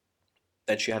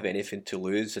 did she have anything to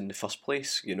lose in the first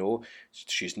place? You know,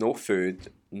 she's no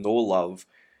food, no love.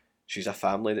 She's a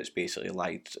family that's basically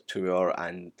lied to her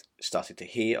and started to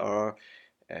hate her.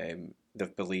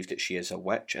 They've believed that she is a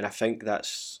witch, and I think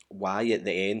that's why at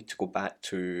the end, to go back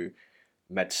to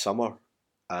Midsummer,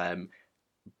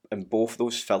 in both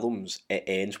those films, it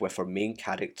ends with her main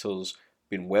characters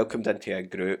being welcomed into a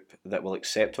group that will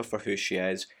accept her for who she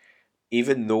is,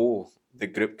 even though the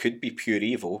group could be pure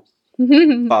evil.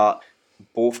 But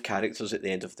both characters at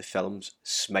the end of the films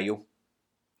smile.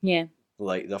 Yeah.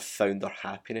 Like they've found their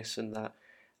happiness in that.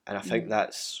 And I think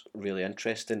that's really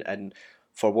interesting. And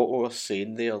for what we were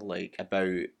saying there, like about,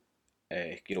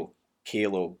 you know,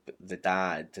 Caleb, the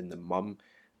dad, and the mum,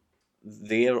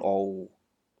 they're all,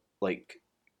 like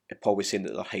Paul was saying,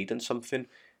 that they're hiding something.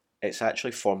 It's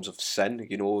actually forms of sin.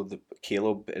 You know,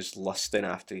 Caleb is lusting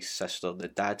after his sister. The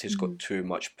dad has got too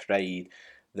much pride.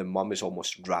 The mum is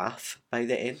almost wrath by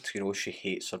the end. You know, she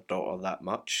hates her daughter that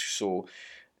much. So,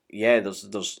 yeah,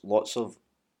 there's lots of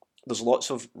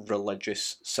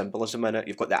religious symbolism in it.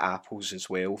 You've got the apples as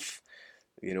well.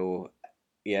 You know,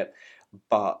 Yeah,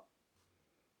 but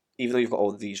even though you've got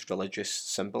all these religious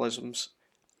symbolisms,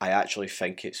 I actually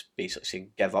think it's basically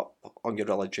saying give up on your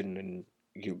religion and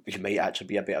you might actually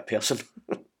be a better person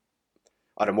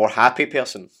or a more happy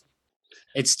person.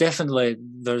 There's definitely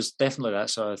that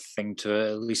sort of thing to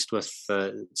it. At least with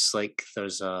it's like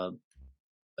there's an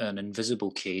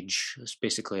invisible cage. It's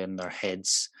basically in their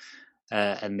heads,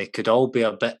 and they could all be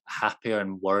a bit happier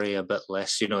and worry a bit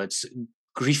less. It's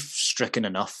grief stricken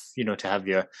enough, to have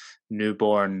your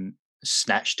newborn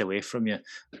snatched away from you,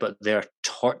 but they're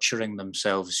torturing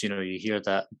themselves. You hear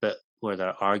that bit where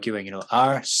they're arguing.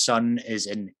 Our son is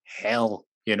in hell.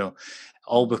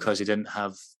 All because he didn't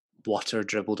have water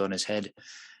dribbled on his head.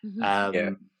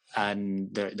 Mm-hmm. And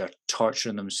they're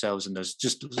torturing themselves, and there's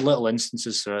just little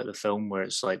instances throughout the film where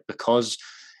it's like, because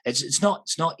it's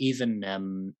not even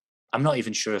I'm not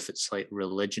even sure if it's like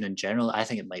religion in general. I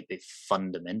think it might be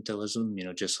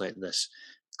fundamentalism, just like this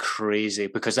crazy,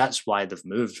 because that's why they've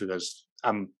moved, because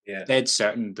I'm dead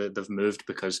certain that they've moved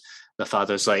because the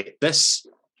father's like, this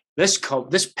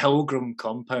pilgrim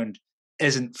compound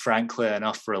isn't frankly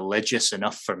enough religious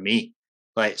enough for me.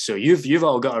 Like, so you've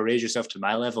all got to raise yourself to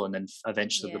my level. And then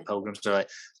eventually the pilgrims are like,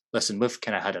 listen, we've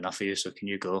kind of had enough of you, so can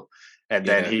you go? And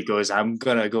then he goes, I'm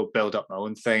gonna go build up my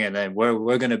own thing, and then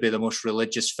we're gonna be the most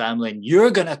religious family, and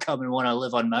you're gonna come and want to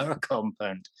live on our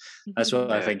compound. That's what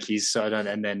I think he's sort of.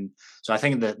 And then, so I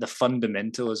think that the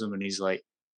fundamentalism, and he's like,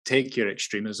 take your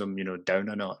extremism, down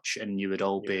a notch, and you would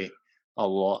all be a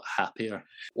lot happier.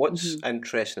 What's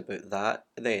interesting about that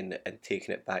then, and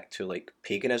taking it back to like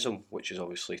paganism, which is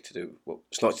obviously to do, well,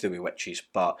 it's not to do with witches,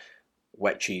 but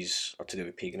witches are to do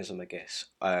with paganism, I guess.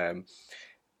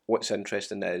 What's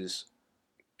interesting is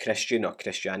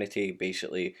Christianity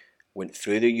basically went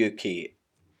through the UK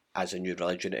as a new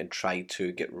religion and tried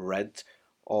to get rid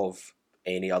of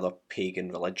any other pagan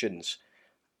religions,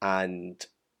 and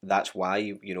that's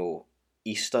why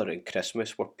Easter and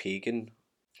Christmas were pagan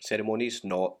ceremonies,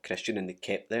 not Christian, and they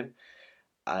kept them.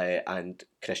 And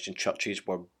Christian churches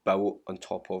were built on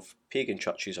top of pagan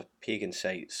churches or pagan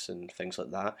sites and things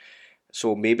like that.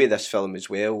 So maybe this film as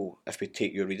well, if we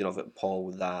take your reading of it,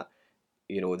 Paul, that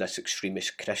this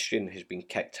extremist Christian has been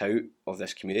kicked out of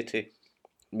this community.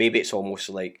 Maybe it's almost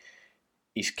like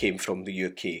he's came from the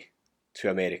UK to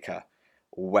America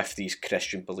with these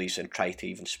Christian beliefs and tried to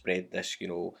even spread this,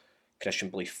 Christian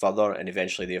belief further, and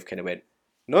eventually they've kind of went,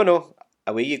 no,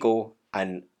 away you go,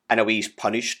 and in a way he's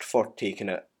punished for taking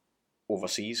it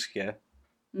overseas. Yeah,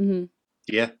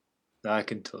 I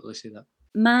can totally see that.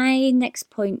 My next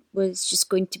point was just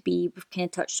going to be, we've kind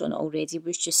of touched on it already,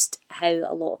 was just how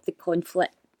a lot of the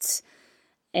conflict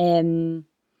and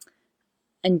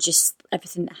just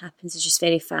everything that happens is just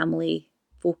very family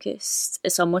focused.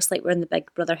 It's almost like we're in the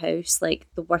Big Brother house, like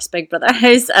the worst Big Brother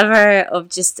house ever, of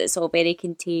just, it's all very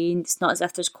contained. It's not as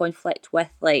if there's conflict with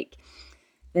like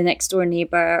the next door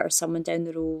neighbour or someone down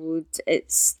the road.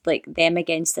 It's like them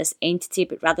against this entity,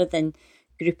 but rather than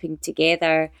grouping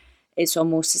together, it's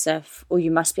almost as if, oh,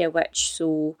 you must be a witch,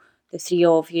 so the three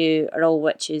of you are all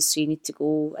witches, so you need to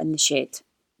go in the shed.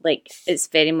 Like, it's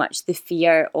very much the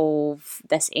fear of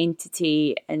this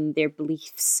entity and their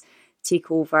beliefs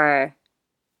take over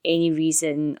any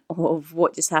reason of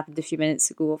what just happened a few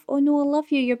minutes ago of, oh no, I love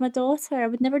you, you're my daughter, I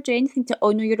would never do anything to,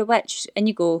 oh no, you're a witch, and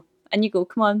you go,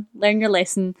 come on, learn your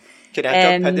lesson. Can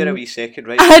I jump in there a wee second,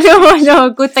 right? I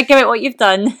know, go think about what you've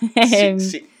done.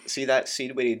 See that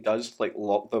scene where he does like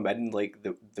lock them in like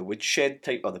the woodshed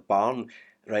type or the barn,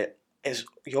 right? Is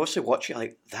you also watch it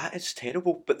like, that is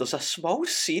terrible, but there's a small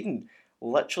scene,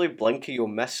 literally blinking you'll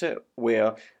miss it,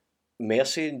 where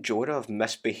Mercy and Jonah have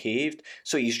misbehaved,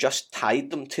 so he's just tied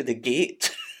them to the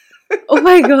gate. Oh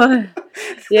my god.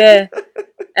 Yeah.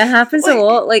 It happens a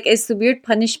lot. Like, it's the weird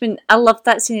punishment. I loved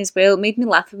that scene as well. It made me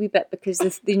laugh a wee bit because the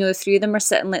three of them are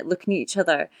sitting like looking at each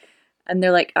other, and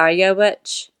they're like, "Are you a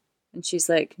witch?" And she's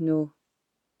like, "No."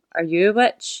 "Are you a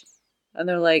witch?" And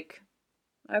they're like,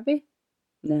 "Are we?"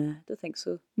 "Nah, don't think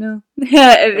so." No.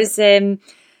 It was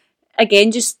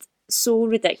again just so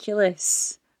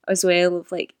ridiculous as well,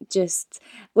 of like, just,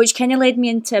 which kind of led me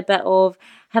into a bit of,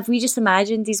 have we just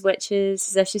imagined these witches?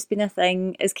 Has this just been a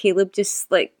thing? Has Caleb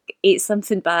just like ate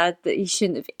something bad that he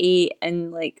shouldn't have ate,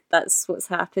 and like that's what's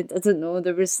happened? I don't know.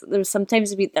 There was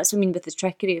sometimes that's what I mean with the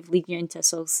trickery of leading you into a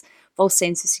false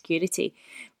sense of security.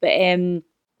 But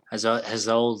has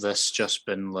all this just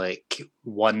been like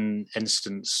one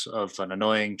instance of an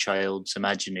annoying child's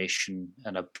imagination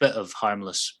and a bit of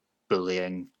harmless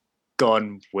bullying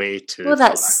gone way too far?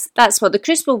 Well, that's what the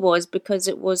Crucible was, because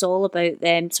it was all about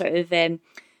them sort of going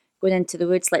into the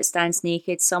woods, let's dance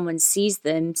naked. Someone sees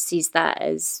that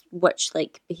as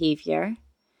witch-like behaviour,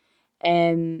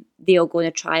 they all go on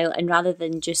a trial, and rather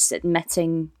than just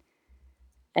admitting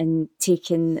and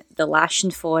taking the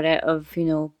lashing for it of,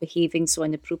 behaving so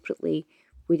inappropriately,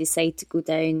 we decide to go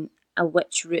down a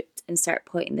witch route and start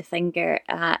pointing the finger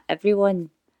at everyone.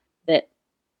 That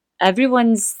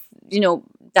everyone's,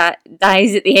 that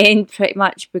dies at the end pretty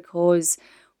much because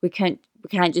we can't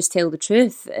just tell the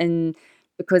truth, and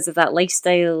because of that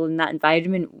lifestyle and that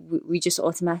environment, we just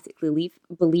automatically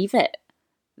believe it.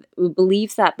 We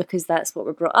believe that because that's what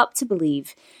we're brought up to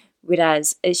believe.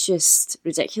 Whereas it's just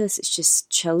ridiculous. It's just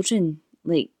children,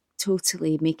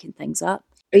 totally making things up.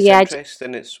 It's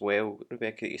interesting as well,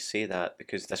 Rebecca, that you say that,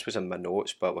 because this was in my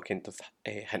notes, but we're kind of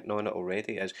hinting on it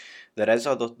already.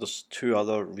 There's two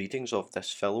other readings of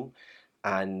this film,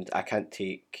 and I can't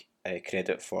take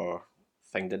credit for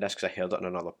finding this because I heard it on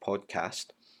another podcast.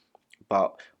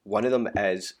 But one of them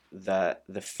is that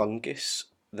the fungus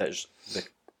that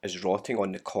is rotting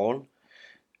on the corn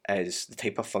is the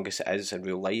type of fungus it is in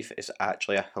real life is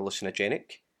actually a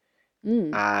hallucinogenic,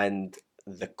 and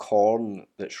the corn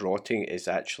that's rotting is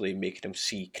actually making them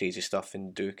see crazy stuff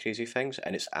and do crazy things,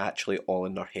 and it's actually all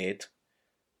in their head,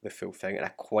 the full thing. And I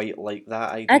quite like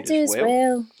that idea. I do as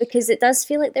well, because it does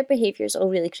feel like their behaviour is all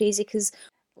really crazy, because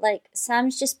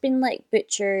Sam's just been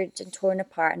butchered and torn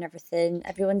apart and everything.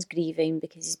 Everyone's grieving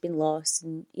because he's been lost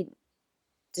and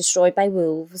destroyed by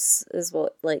wolves is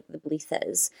what the belief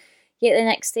is. Yet the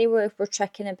next day we're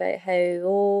tricking about how,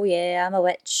 oh yeah, I'm a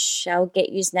witch, I'll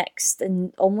get yous next,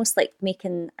 and almost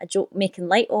making a joke, making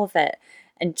light of it,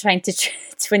 and trying to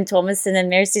twin Thomasin, and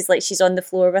Mercy's she's on the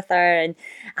floor with her, and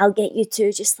I'll get you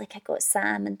too, just like I got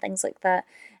Sam, and things like that.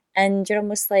 And you're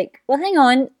almost well, hang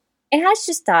on, it has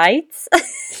just died.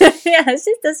 Yeah, it's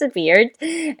just disappeared.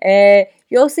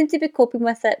 You all seem to be coping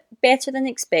with it better than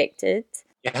expected.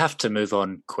 You have to move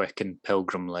on quick in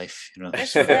pilgrim life,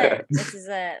 This is it. This is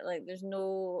it. There's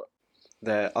no...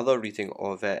 The other reading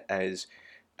of it is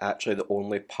actually the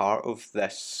only part of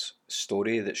this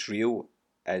story that's real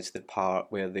is the part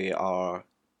where they are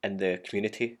in the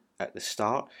community at the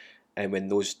start, and when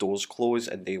those doors close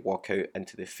and they walk out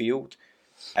into the field,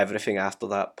 everything after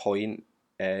that point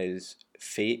is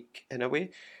fake in a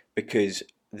way, because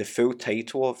the full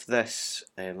title of this,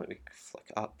 let me flick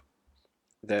it up.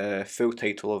 The full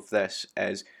title of this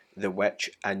is The Witch,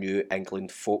 a New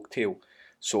England Folktale.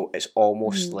 So it's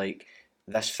almost like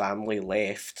this family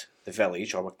left the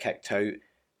village or were kicked out,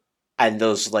 and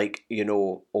there's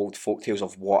old folktales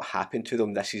of what happened to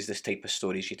them. This is this type of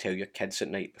stories you tell your kids at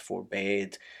night before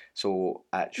bed. So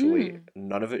actually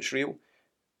none of it's real.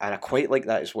 And I quite like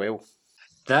that as well.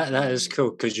 That is cool,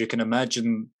 because you can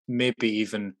imagine maybe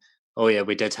even, oh yeah,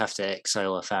 we did have to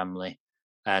exile a family,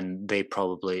 and they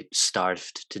probably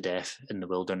starved to death in the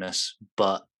wilderness,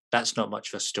 but that's not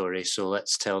much of a story, so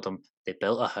let's tell them they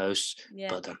built a house,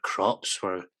 but their crops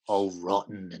were all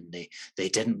rotten, and they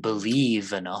didn't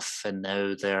believe enough, and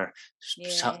now they're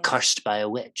cursed by a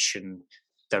witch, and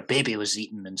their baby was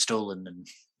eaten and stolen.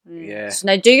 And So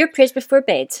now do your prayers before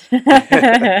bed.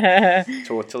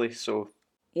 Totally, so...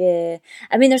 Yeah,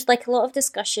 I mean, there's a lot of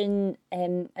discussion.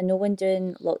 I know when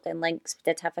doing Lockdown Links,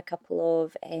 we did have a couple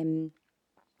of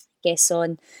guests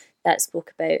on that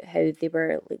spoke about how they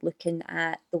were looking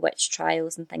at the witch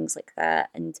trials and things like that,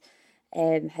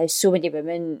 and how so many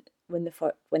women, when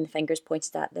the fingers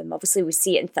pointed at them, obviously we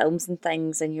see it in films and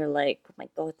things, and you're like, oh my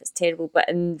god, that's terrible. But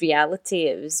in reality,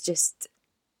 it was just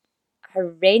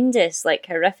horrendous,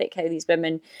 horrific. How these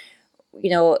women,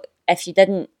 if you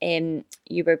didn't,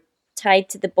 you were tied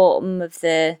to the bottom of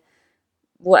the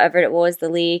whatever it was, the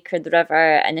lake or the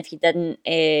river, and if you didn't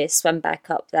swim back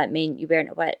up, that meant you weren't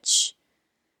a witch,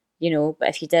 but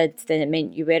if you did, then it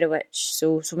meant you were a witch.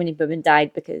 So many women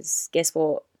died because guess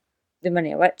what, they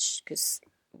weren't a witch because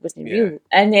it wasn't real.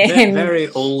 And very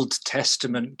Old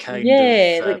Testament kind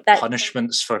of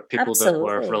punishments for people that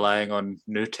were relying on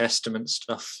New Testament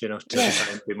stuff, to try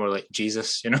and be more like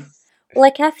Jesus,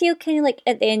 I feel kind of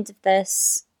at the end of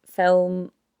this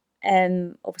film,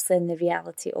 obviously in the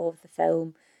reality of the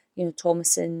film,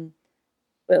 Thomasin,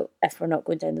 well, if we're not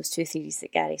going down those two theories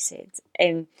that Gary said,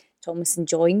 Thomasin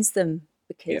joins them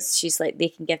because she's they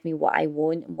can give me what I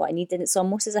want and what I need, and it's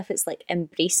almost as if it's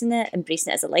embracing it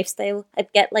as a lifestyle.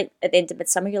 I'd get at the end of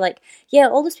Midsummer, you're yeah,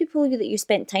 all those people that you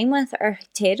spent time with are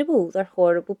terrible, they're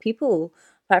horrible people,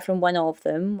 apart from one of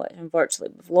them, which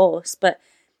unfortunately we've lost, but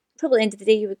probably at the end of the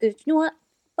day you would go, you know what,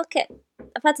 fuck it,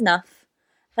 I've had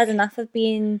enough of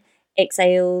being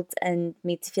exiled and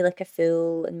made to feel like a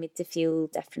fool and made to feel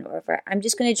different or whatever. I'm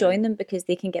just going to join them because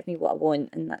they can give me what I want,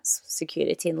 and that's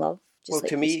security and love.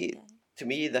 To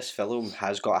me, this film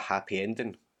has got a happy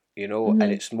ending, and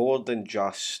it's more than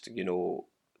just,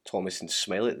 Thomason's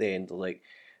smile at the end. Like,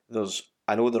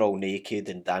 I know they're all naked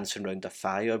and dancing around a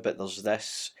fire, but there's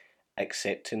this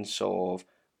acceptance of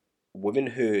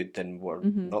womanhood, and we're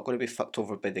not going to be fucked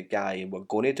over by the guy, and we're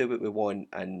going to do what we want,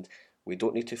 and we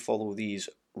don't need to follow these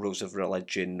rules of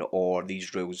religion or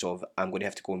these rules of I'm going to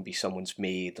have to go and be someone's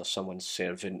maid or someone's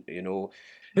servant, Who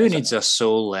needs a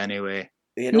soul anyway?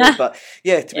 But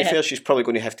yeah, to be fair, she's probably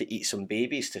going to have to eat some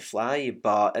babies to fly,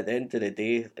 but at the end of the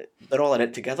day, they're all in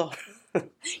it together.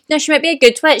 No, she might be a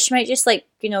good witch. She might just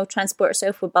transport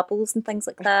herself with bubbles and things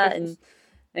like that, and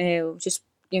just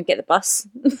get the bus.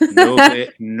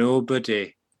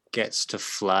 Nobody gets to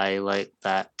fly like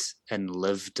that and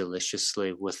live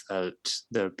deliciously without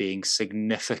there being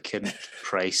significant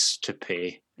price to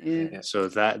pay. Yeah. So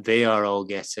that they are all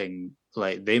getting,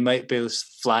 like, they might be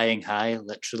flying high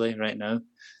literally right now,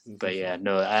 but yeah,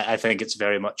 no, I think it's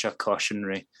very much a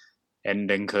cautionary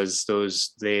ending, because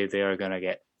they are gonna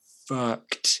get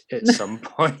fucked at some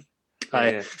point.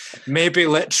 Maybe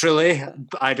literally,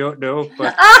 I don't know,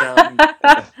 but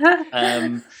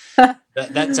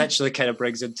that's actually kind of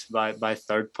brings into my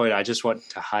third point. I just want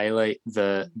to highlight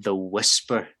the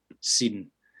whisper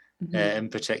scene in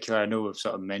particular. I know we've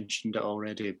sort of mentioned it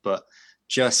already, but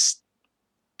just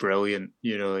brilliant.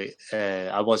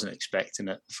 I wasn't expecting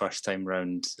it the first time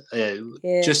round.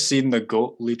 Just seeing the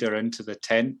goat lead her into the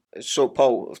tent. So,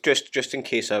 Paul, just in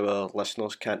case our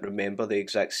listeners can't remember the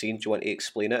exact scene, do you want to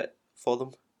explain it for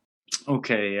them?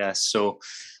 Okay, yeah. So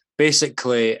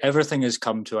basically, everything has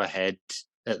come to a head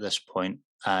at this point,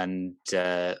 and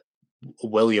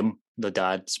William, the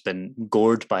dad's been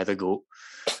gored by the goat,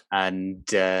 and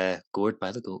gored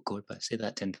by, say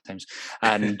that 10 times,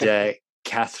 and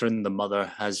Catherine, the mother,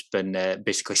 has been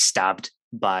basically stabbed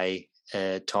by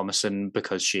Thomason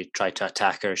because she tried to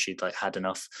attack her. She'd had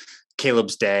enough.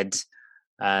 Caleb's dead,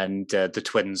 and the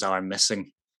twins are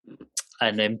missing.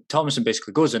 And then Thomason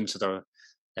basically goes into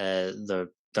their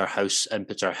house and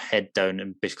puts her head down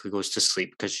and basically goes to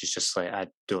sleep, because she's just like, I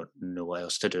don't know what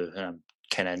else to do, and I'm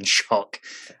kind of in shock.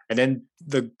 And then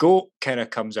the goat kind of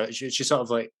comes out. She's sort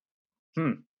of like,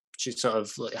 She sort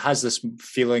of has this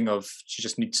feeling of she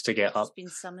just needs to get up. She's been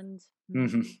summoned.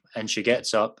 And she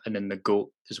gets up, and then the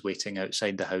goat is waiting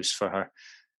outside the house for her,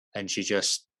 and she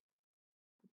just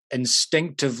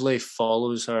instinctively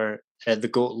follows her. The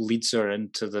goat leads her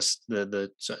into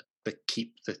the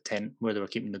tent where they were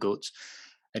keeping the goats,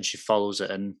 and she follows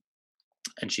it in,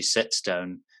 and she sits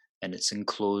down, and it's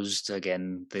enclosed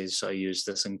again. They sort of use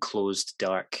this enclosed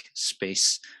dark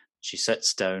space. She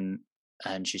sits down,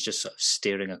 and she's just sort of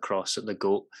staring across at the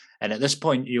goat. And at this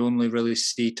point, you only really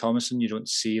see Thomason. You don't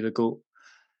see the goat.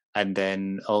 And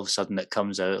then all of a sudden, it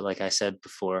comes out, like I said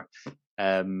before.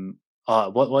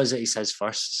 What was it he says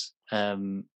first? What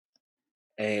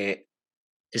is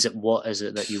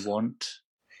it that you want?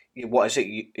 What is it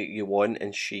you want?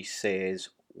 And she says,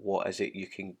 what is it you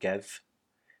can give?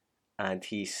 And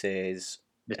he says,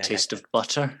 the taste of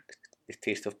butter. The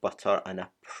taste of butter and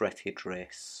a pretty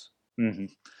dress. Mm-hmm.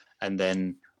 And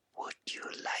then, would you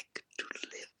like to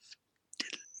live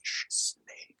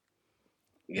deliciously?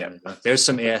 Yeah, there's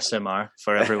some ASMR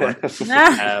for everyone.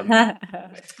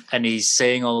 And he's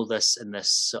saying all this in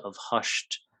this sort of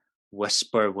hushed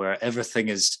whisper where everything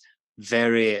is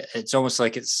it's almost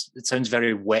like it sounds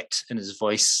very wet in his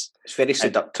voice. It's very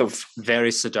seductive.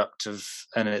 Very seductive,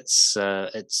 and it's very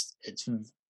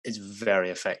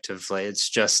effective. Like, it's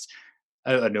just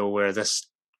out of nowhere.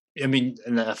 And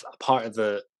a part of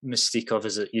the mystique of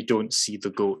is that you don't see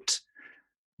the goat,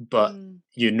 but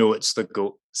you know it's the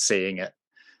goat saying it,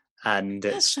 and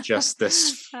it's just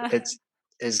this. It's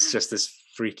just this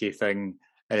freaky thing,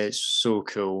 and it's so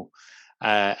cool.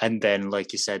 And then,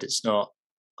 like you said, it's not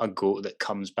a goat that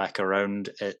comes back around.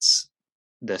 It's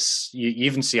this. You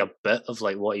even see a bit of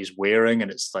like what he's wearing, and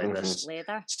it's like this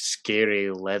leather, scary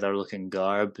leather-looking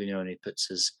garb, and he puts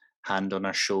his hand on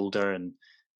her shoulder, and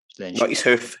then not his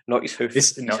hoof. Not his hand.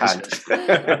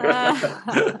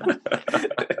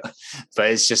 But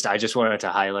it's just, I just wanted to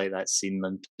highlight that scene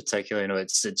in particular.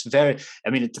 It's very.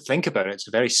 To think about it, it's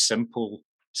a very simple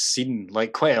scene.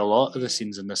 Like, quite a lot of the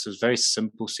scenes in this is very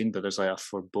simple scene, but there's like a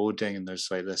foreboding, and there's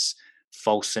like this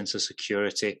false sense of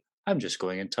security. I'm just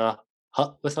going into a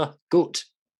hut with a goat.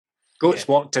 Goat's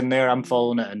walked in there, I'm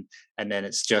following it, and then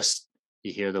it's just,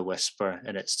 you hear the whisper,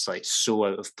 and it's like so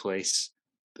out of place,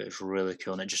 but it's really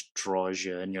cool, and it just draws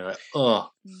you, and you're like,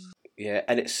 oh. Yeah,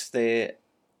 and it's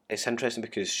interesting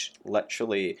because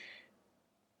literally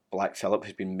Black Phillip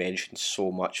has been mentioned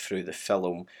so much through the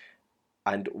film,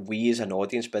 and we as an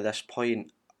audience by this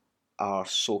point are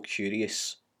so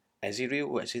curious. Is he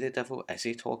real? Is he the devil? Is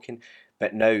he talking?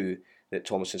 But now that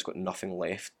Thomason's got nothing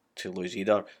left to lose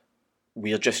either.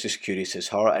 We're just as curious as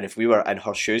her, and if we were in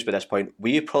her shoes by this point,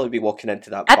 we'd probably be walking into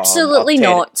that absolutely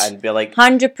barn not, and be like,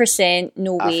 100%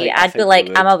 no way. I'd be like,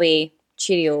 I'm away,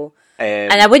 cheerio.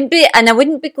 And I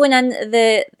wouldn't be going in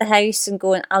the house and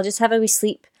going, I'll just have a wee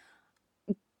sleep.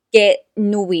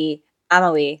 No way, I'm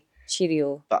away,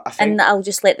 cheerio. And I'll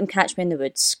just let them catch me in the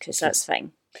woods, because that's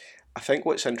fine. I think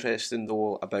what's interesting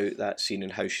though about that scene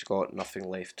and how she's got nothing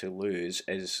left to lose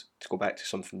is, to go back to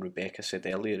something Rebecca said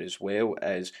earlier as well,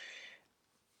 is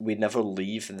we never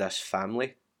leave this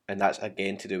family, and that's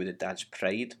again to do with the dad's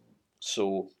pride.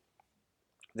 So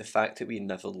the fact that we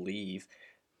never leave,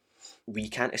 we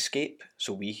can't escape.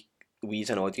 So we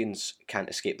as an audience can't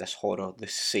escape this horror the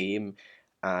same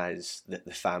as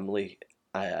the family.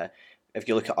 If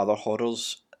you look at other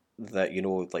horrors that, you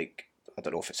know, like, I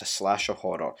don't know if it's a slasher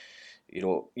horror, you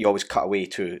know, you always cut away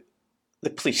to the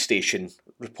police station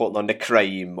reporting on the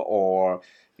crime, or,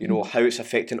 you know, how it's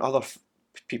affecting other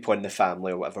people in the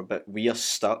family or whatever, but we are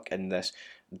stuck in this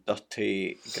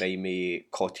dirty, grimy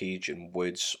cottage and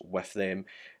woods with them.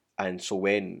 And so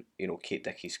when, you know, Kate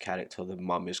Dickie's character, the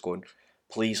mum, is going,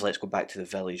 please, let's go back to the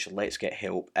village, let's get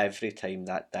help, every time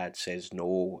that dad says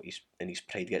no, his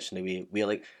pride gets in the way, we're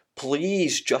like,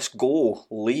 please just go,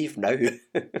 leave now.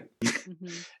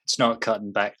 It's not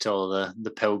cutting back to all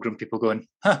the pilgrim people going,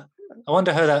 I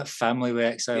wonder how that family with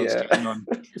exiles getting on.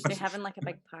 They're having like a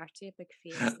big party, a big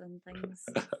feast and things.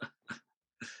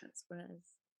 That's what it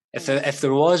is. If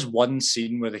there was one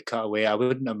scene where they cut away, I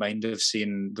wouldn't have minded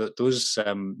seeing those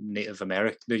Native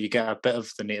American. You get a bit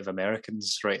of the Native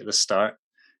Americans right at the start,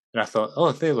 and I thought,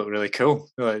 oh, they look really cool.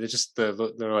 They're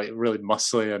like really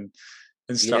muscly and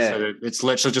stuff. Yeah. It's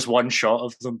literally just one shot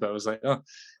of them, but I was like, oh,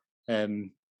 yeah,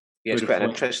 it's quite an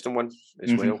interesting one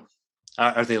as well.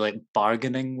 Are they like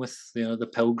bargaining with, you know, the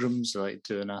pilgrims, like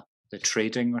doing the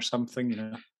trading or something? You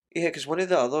know? Yeah, because one of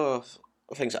the other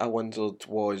things that I wondered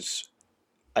was,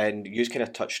 and you kind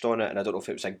of touched on it, and I don't know if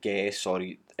it was a guess or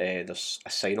there's a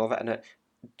sign of it in it.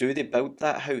 Do they build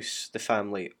that house, the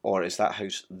family, or is that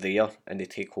house there and they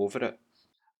take over it?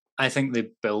 I think they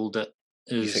build it.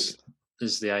 Is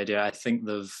the idea. I think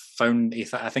they've found.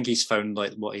 I think he's found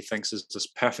like what he thinks is this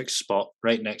perfect spot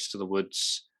right next to the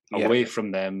woods, away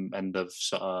from them, and they've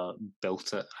sort of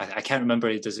built it. I can't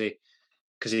remember. Does he?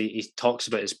 Because he talks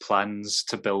about his plans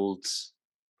to build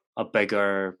a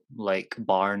bigger like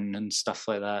barn and stuff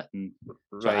like that, and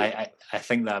right. So I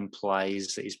think that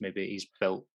implies that he's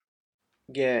built.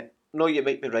 Yeah, no, you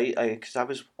might be right. Because I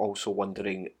was also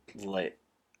wondering, like,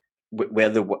 where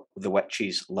the witch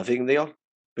is living there.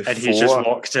 Before, and he's just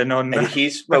walked in on them.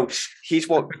 He's walked.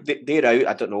 They're out,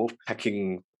 I don't know,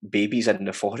 picking babies in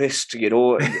the forest, you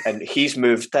know, and he's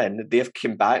moved in. They've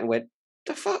come back and went,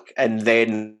 the fuck? And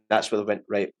then that's where they went,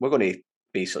 right, we're going to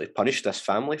basically punish this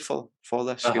family for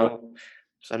this, you know.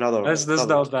 It's another... That's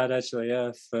not bad, actually,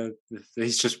 yeah.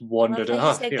 He's just wandered.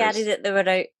 You said, Gary, that they were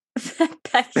out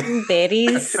picking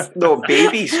berries. No,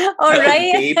 babies. All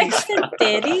right, babies.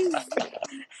 Berries.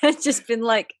 It's just been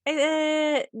like,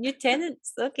 new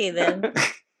tenants. Okay, then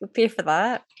we'll pay for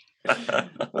that.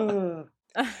 I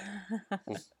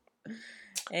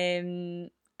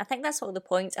think that's all the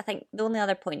points. I think the only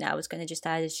other point that I was going to just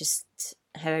add is just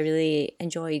how I really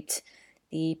enjoyed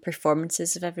the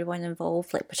performances of everyone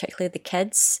involved, like particularly the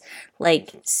kids.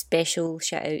 Like, special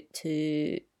shout out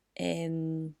to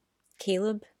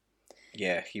Caleb.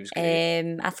 Yeah, he was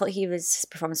great. I thought his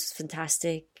performance was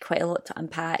fantastic. Quite a lot to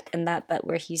unpack, and that bit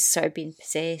where he's sort of being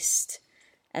possessed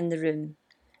in the room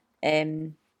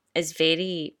is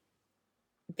very,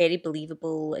 very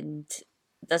believable and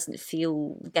doesn't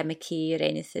feel gimmicky or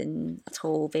anything at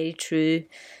all. Very true.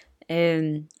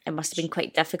 It must have been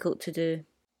quite difficult to do.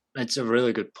 It's a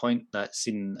really good point, that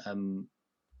scene.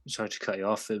 Sorry to cut you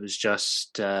off. It was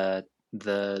just the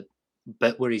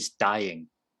bit where he's dying.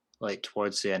 Like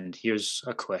towards the end, here's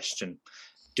a question.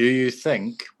 Do you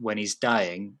think when he's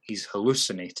dying, he's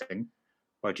hallucinating?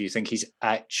 Or do you think he's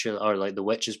actually, or like the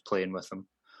witch is playing with him?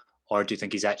 Or do you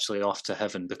think he's actually off to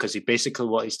heaven? Because basically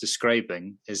what he's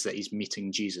describing is that he's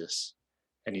meeting Jesus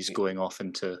and he's going off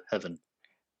into heaven.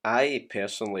 I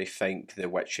personally think the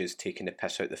witch is taking the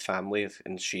piss out the family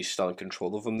and she's still in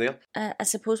control of them there. I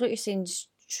suppose what you're saying is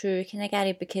true, kind of,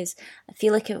 Gary, because I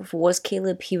feel like if it was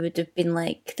Caleb, he would have been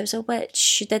like, there's a witch,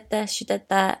 she did this, she did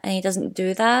that, and he doesn't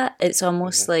do that. It's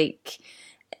almost like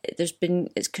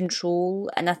it's control.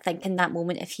 And I think in that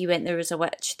moment, if he went there was a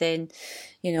witch, then,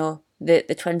 you know, the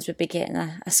twins would be getting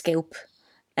a scalp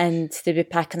and they'd be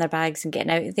packing their bags and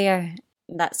getting out of there.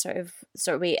 That sort of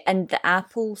way. And the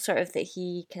apple sort of that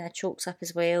he kind of chokes up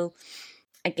as well,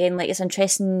 again, like, it's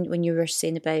interesting when you were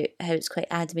saying about how it's quite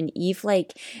Adam and Eve,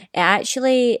 like, it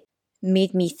actually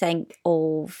made me think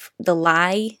of the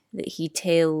lie that he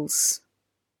tells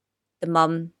the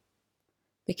mum,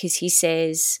 because he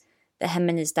says that him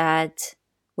and his dad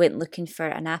went looking for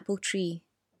an apple tree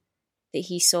that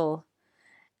he saw,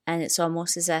 and it's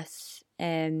almost as if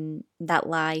that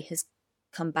lie has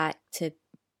come back to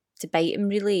bite him,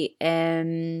 really.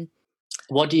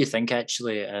 What do you think,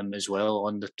 actually, as well,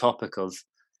 on the topic of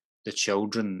the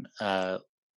children,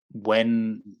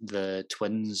 when the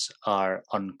twins are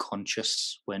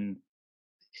unconscious, when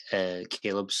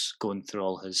Caleb's going through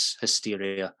all his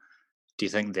hysteria, do you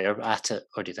think they're at it,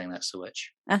 or do you think that's the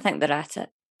witch? I think they're at it.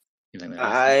 You think they're at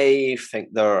it? I think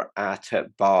they're at it,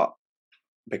 but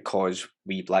because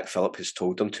wee Black Phillip has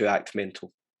told them to act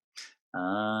mental.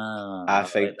 I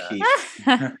think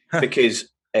like because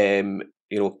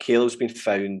Caleb's been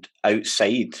found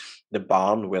outside the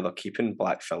barn where they're keeping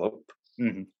Black Phillip.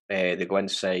 Mm-hmm. They go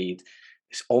inside.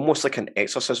 It's almost like an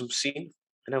exorcism scene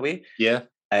in a way. Yeah.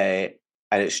 And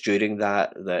it's during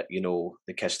that the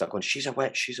kids start going, she's a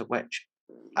witch.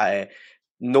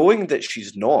 Knowing that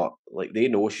she's not, like, they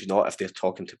know she's not if they're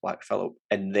talking to Black Phillip,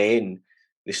 and then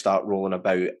they start rolling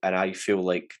about, and I feel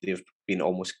like they've been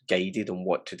almost guided on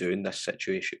what to do in this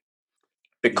situation,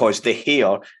 because they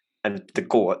hear and the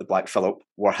goat, the Black Phillip,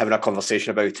 were having a conversation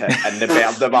about it in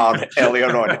the barn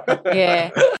earlier on.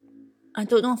 Yeah. I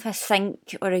don't know if I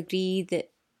think or agree that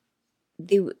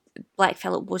Black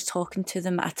Phillip was talking to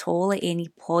them at all at any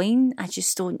point. I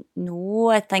just don't know.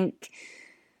 I think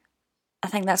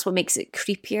that's what makes it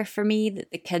creepier for me, that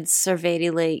the kids are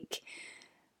very like,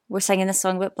 we're singing a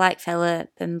song about Black Phillip,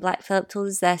 and Black Phillip told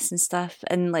us this and stuff,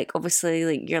 and like, obviously,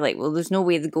 like, you're like, well, there's no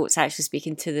way the goat's actually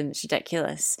speaking to them, it's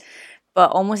ridiculous.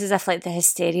 But almost as if like the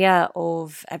hysteria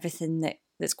of everything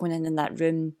that's going on in that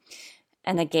room,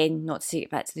 and again, not to take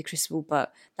it back to the Crucible,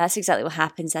 but that's exactly what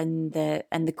happens in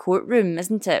the courtroom,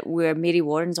 isn't it? Where Mary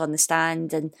Warren's on the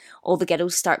stand and all the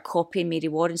girls start copying Mary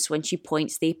Warren. So when she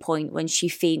points, they point. When she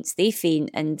faints, they faint.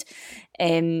 And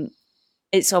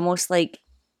it's almost like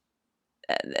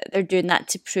they're doing that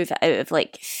to prove it out of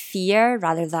like fear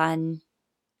rather than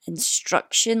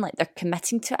instruction, like they're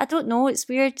committing to it. I don't know, it's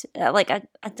weird. Like I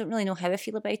don't really know how I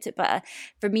feel about it, but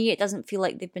for me it doesn't feel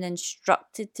like they've been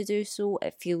instructed to do so.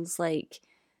 It feels like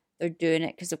they're doing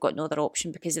it because they've got no other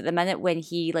option, because at the minute when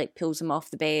he like pulls them off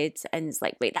the bed and it's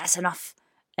like, wait, that's enough,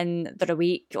 and they're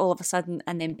awake all of a sudden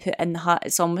and then put in the hut,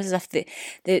 it's almost as if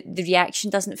the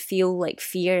reaction doesn't feel like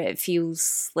fear. It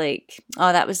feels like,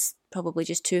 oh, that was probably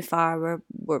just too far,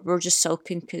 we're just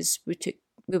sulking because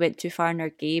we went too far in our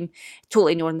game,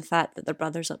 totally ignoring the fact that their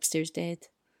brother's upstairs dead.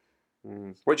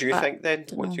 What do you think then?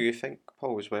 What do you think,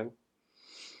 Paul, as well?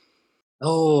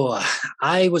 Oh,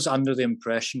 I was under the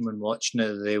impression when watching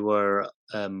it they were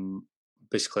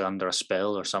basically under a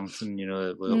spell or something,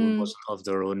 it wasn't of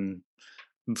their own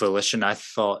volition. I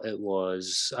thought it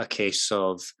was a case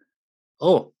of,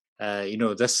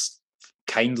 this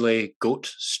kindly goat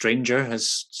stranger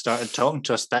has started talking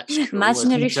to us. That's cool,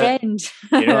 imaginary friend.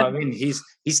 You know what I mean?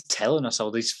 He's telling us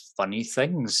all these funny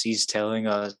things. He's telling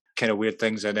us kind of weird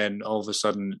things, and then all of a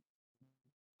sudden,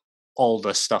 all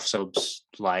the stuff's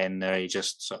lying there. He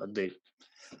just sort of, they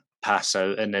pass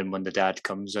out, and then when the dad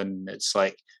comes in, it's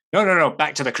like, no,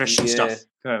 back to the Christian stuff.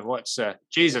 What's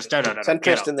Jesus? It's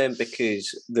interesting then,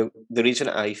 because the reason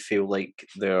I feel like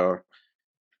they're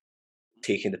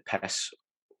taking the piss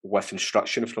with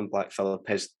instruction from Black Phillip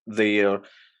is they're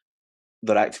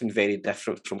acting very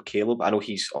different from Caleb. I know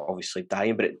he's obviously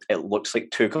dying, but it looks like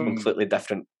two completely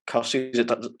different curses.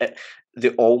 They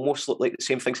almost look like the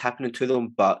same things happening to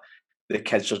them, but the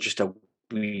kids are just a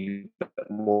wee bit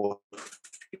more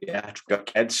theatrical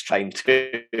kids trying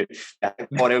to act.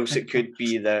 Or else it could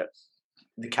be that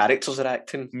the characters are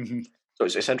acting. Mm-hmm. So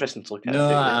it's interesting to look at.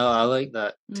 I like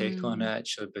that take on it,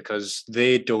 actually, because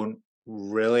they don't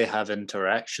really have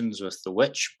interactions with the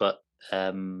witch, but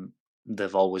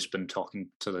they've always been talking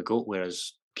to the goat,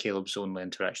 whereas Caleb's only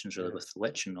interactions really with the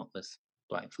witch and not with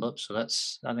Black Phillip. So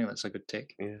I think that's a good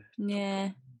take. Yeah.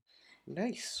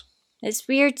 Nice. It's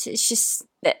weird. It's just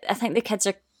that I think the kids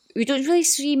we don't really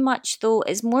see much though.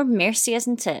 It's more Mercy,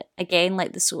 isn't it? Again,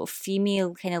 like the sort of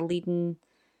female kind of leading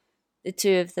the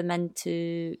two of them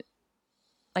into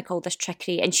like all this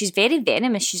trickery, and she's very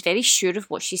venomous. She's very sure of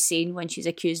what she's saying when she's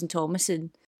accusing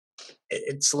Thomason.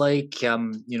 It's like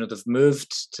they've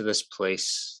moved to this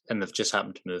place, and they've just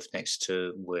happened to move next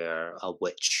to where a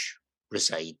witch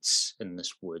resides in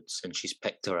this woods, and she's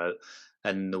picked her out,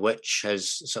 and the witch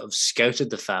has sort of scouted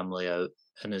the family out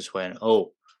and has went,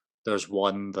 oh, there's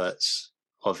one that's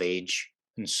of age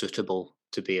and suitable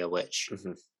to be a witch.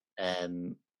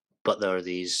 but there are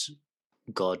these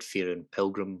God-fearing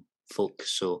pilgrim folk,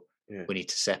 so Yeah. we need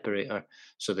to separate her.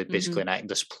 So they basically enact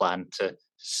this plan to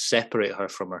separate her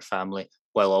from her family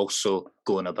while also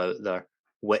going about their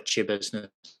witchy business.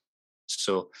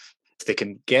 So if they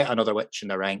can get another witch in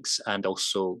the ranks and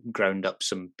also ground up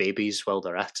some babies while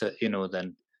they're at it,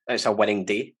 then It's a winning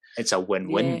day. it's a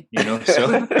win-win, Yeah.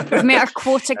 So We've met our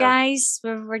quota, guys.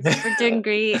 We're doing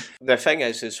great. The thing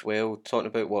is, as well, talking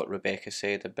about what Rebecca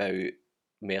said about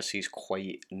Mercy's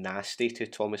quite nasty to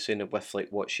Thomasin with like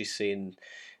what she's saying.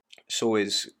 So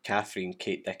is Catherine.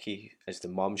 Kate Dickie as the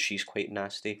mum. She's quite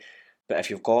nasty. But if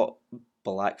you've got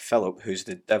Black Phillip, who's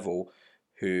the devil,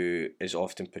 who is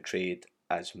often portrayed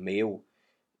as male,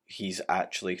 he's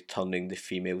actually turning the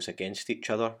females against each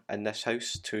other in this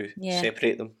house to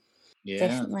separate them. Yeah,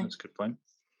 Definitely. that's a good point.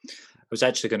 I was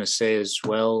actually going to say as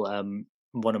well,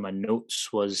 one of my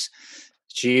notes was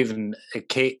Catherine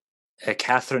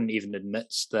even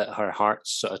admits that her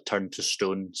heart's sort of turned to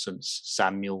stone since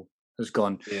Samuel has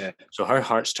gone. Yeah. So her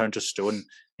heart's turned to stone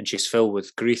and she's filled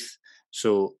with grief.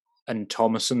 So, and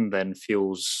Thomasin then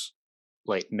feels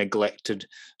like neglected.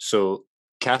 So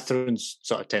Catherine's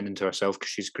sort of tending to herself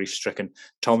because she's grief-stricken.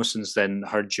 Thomasin's then,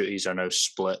 her duties are now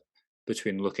split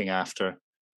between looking after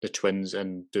the twins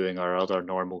and doing our other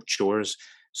normal chores.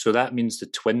 So that means the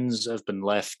twins have been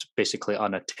left basically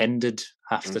unattended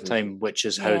half the time, which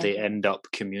is how they end up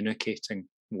communicating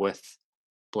with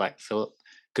Black Phillip.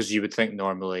 Because you would think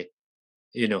normally,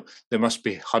 there must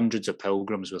be hundreds of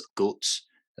pilgrims with goats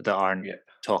that aren't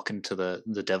talking to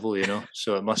the devil,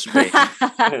 So it must be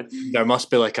there must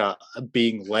be like a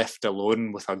being left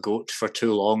alone with a goat for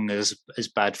too long is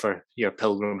bad for your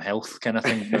pilgrim health kind of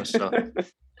thing. So,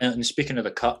 and speaking of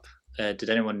the cup, did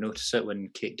anyone notice it when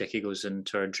Kate Dickie goes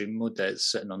into her dream mode that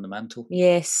it's sitting on the mantle?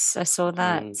 Yes, I saw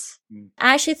that.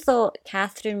 I actually thought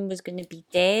Catherine was going to be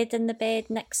dead in the bed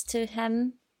next to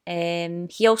him.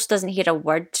 He also doesn't hear a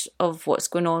word of what's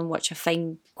going on, which I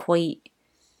find quite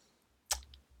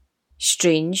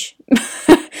strange.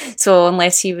 So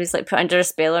unless he was like put under a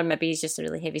spell, or maybe he's just a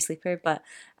really heavy sleeper, but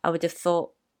I would have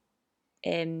thought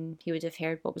he would have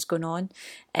heard what was going on.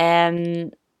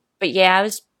 But yeah, I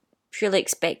was purely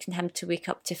expecting him to wake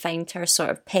up to find her sort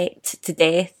of pecked to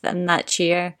death in that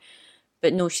chair.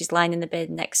 But no, she's lying in the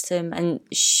bed next to him, and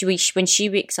when she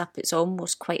wakes up, it's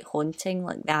almost quite haunting.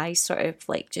 Like the eyes sort of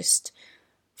like just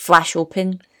flash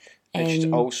open. And she's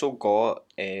also got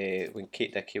when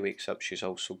Kate Dickie wakes up, she's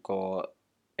also got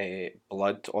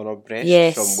blood on her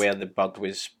breast from where the bird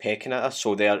was pecking at her.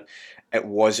 So it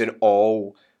wasn't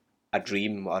all a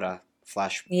dream or a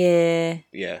flash. Yeah.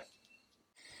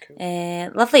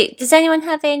 Cool. Lovely. Does anyone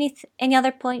have any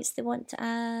other points they want to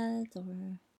add?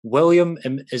 Or? William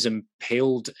is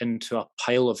impaled into a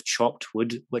pile of chopped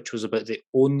wood, which was about the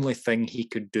only thing he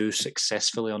could do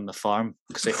successfully on the farm,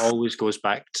 because it always goes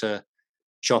back to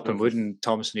chopping wood, and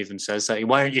Thomasin even says that,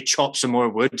 why don't you chop some more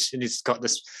wood? And he's got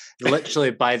this,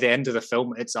 literally by the end of the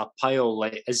film, it's a pile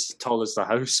like as tall as the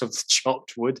house of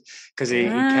chopped wood, because he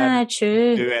can't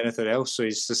do anything else. So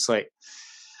he's just like,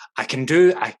 I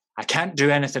can't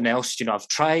do anything else. I've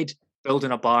tried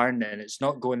building a barn and it's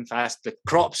not going fast. The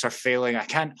crops are failing. I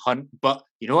can't hunt, but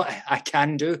you know what I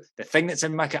can do? The thing that's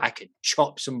in my I can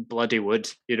chop some bloody wood,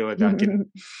 and I can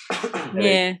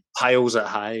piles it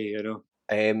high,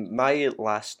 My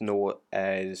last note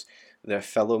is the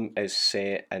film is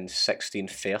set in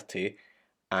 1630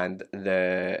 and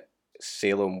the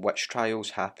Salem witch trials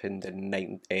happened in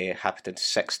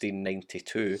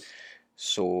 1692,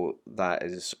 so that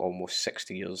is almost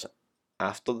 60 years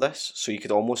after this. So you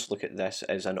could almost look at this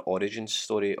as an origin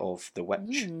story of the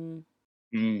witch.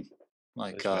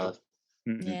 Like well.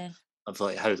 of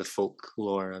like how the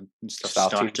folklore and stuff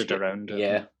started around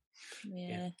it.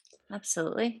 Yeah,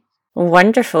 absolutely.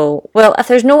 Wonderful. Well, if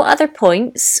there's no other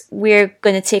points, we're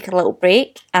going to take a little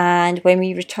break, and when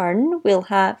we return, we'll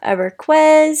have our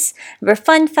quiz, our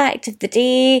fun fact of the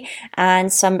day,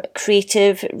 and some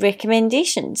creative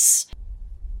recommendations.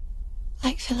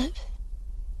 Black Phillip,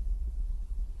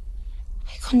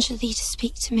 I conjure thee to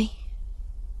speak to me.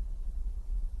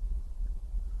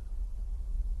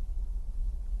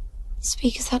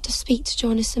 Speak as thou dost speak to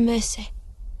Jonas and Mercy.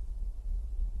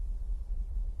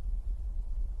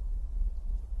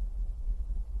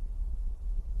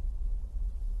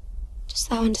 Dost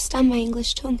thou understand my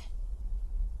English tongue?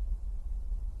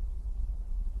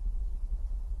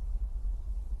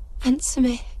 Answer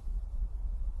me.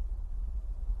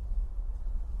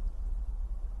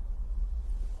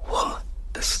 What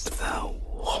dost thou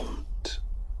want?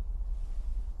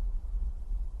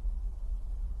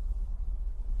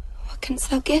 What canst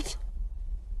thou give?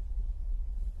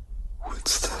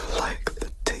 Wouldst thou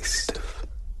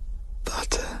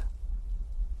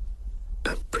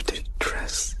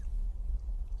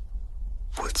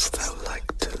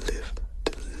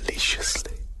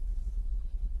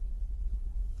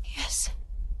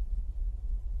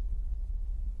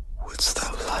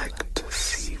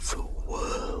the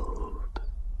world.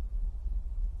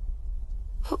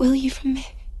 What will you from me?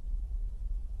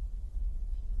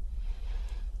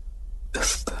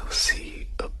 Dost thou see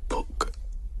a book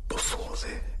before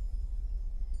thee?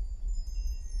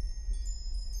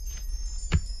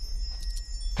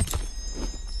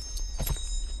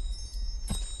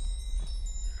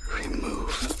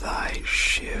 Remove thy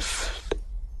shift.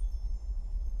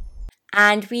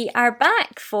 And we are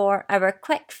back for our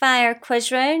quick fire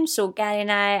quiz round. So Gary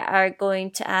and I are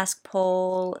going to ask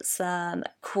Paul some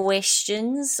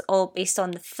questions, all based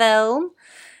on the film.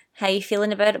 How are you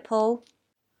feeling about it, Paul?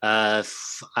 I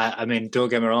mean, don't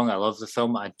get me wrong, I love the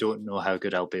film. I don't know how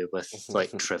good I'll be with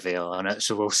like trivia on it,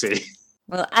 so we'll see.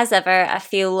 Well, as ever, I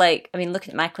feel like, I mean,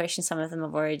 looking at my questions, some of them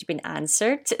have already been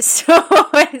answered. So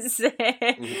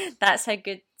that's how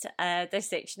good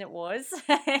dissection it was.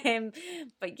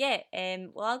 But yeah,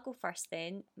 well, I'll go first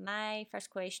then. My first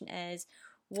question is,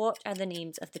 what are the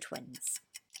names of the twins?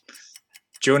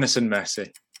 Jonas and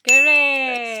Mercy.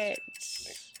 Correct.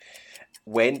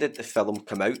 When did the film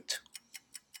come out?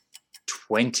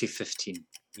 2015.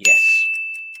 Yes.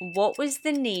 What was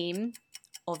the name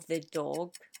of the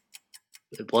dog?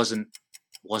 It wasn't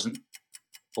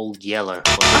Old Yeller,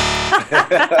 was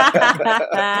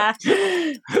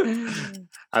it?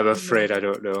 I'm afraid I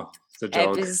don't know the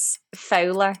dog. It was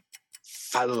Fowler.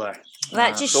 Fowler.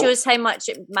 That just shows how much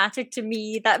it mattered to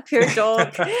me, that poor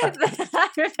dog. I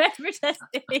remember this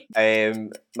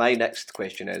name. My next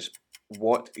question is,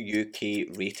 what UK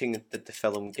rating did the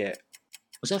film get?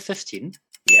 Was that 15?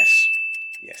 Yes.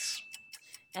 Yes.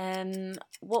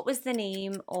 What was the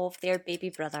name of their baby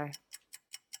brother?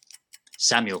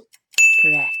 Samuel.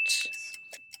 Correct.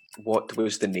 What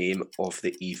was the name of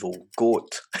the evil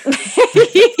goat?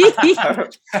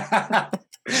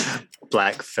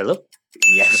 Black Phillip.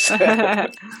 Yes.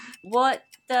 What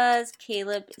does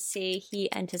Caleb say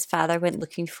he and his father went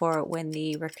looking for when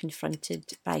they were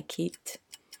confronted by Kate?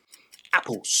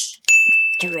 Apples.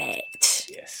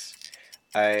 Correct. Yes.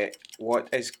 What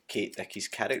is Kate Dickie's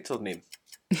character name?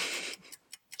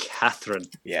 Catherine.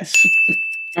 Yes.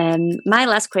 My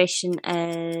last question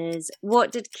is,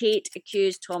 what did Kate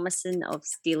accuse Thomason of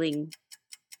stealing?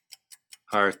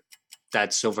 Her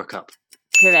dad's silver cup.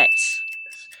 Correct.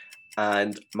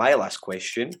 And my last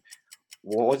question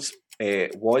was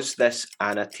this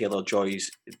Anna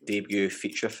Taylor-Joy's debut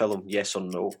feature film, yes or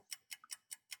no?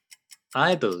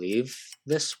 I believe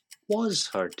this was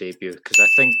her debut, because I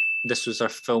think this was her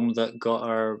film that got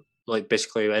her like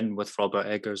basically in with Robert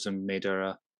Eggers and made her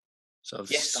a sort of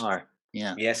star.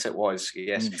 Yeah. Yes, it was.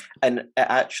 Yes. And it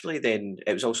actually then,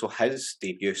 it was also his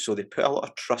debut, so they put a lot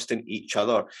of trust in each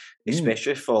other,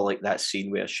 especially for like that scene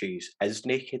where she is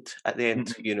naked at the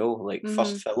end, you know, like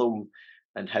first film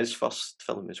and his first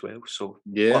film as well. So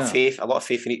a lot of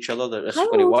faith in each other that this is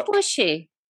going to work. How old was she?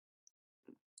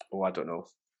 Oh, I don't know.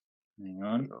 Hang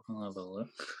on, I'll have a look.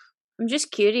 I'm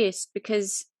just curious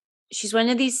because she's one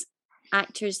of these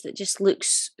actors that just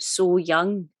looks so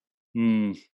young.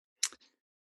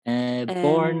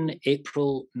 Born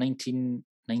April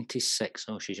 1996.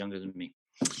 Oh, she's younger than me.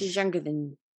 She's younger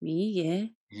than me, yeah.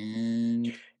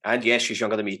 And yes, she's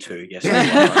younger than me too. Yes.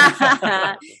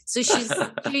 So she's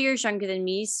 2 years younger than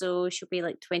me, so she'll be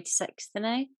like 26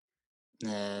 now.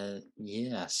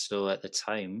 Yeah, so at the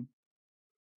time,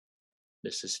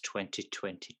 this is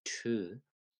 2022.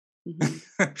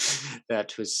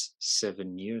 That was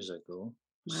 7 years ago.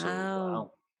 Wow. So,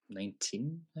 wow,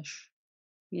 19-ish.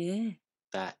 Yeah.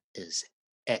 That is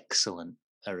excellent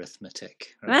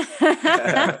arithmetic.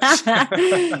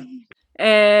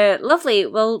 Lovely.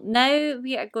 Well, now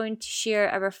we are going to share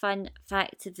our fun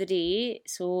fact of the day.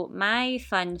 So my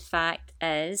fun fact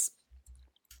is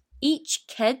each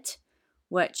kid,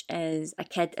 which is a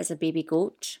kid as a baby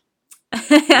goat,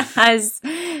 has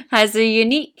a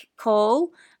unique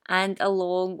call and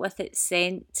along with its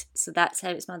scent. So that's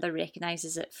how its mother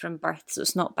recognises it from birth. So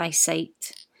it's not by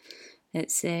sight.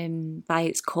 It's by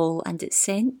its call and its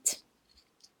scent.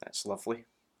 That's lovely.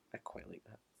 I quite like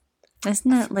that.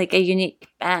 Isn't it like a unique...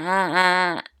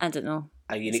 I don't know.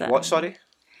 A unique what, sorry?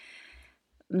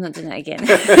 I'm not doing it again.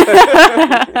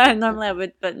 Normally I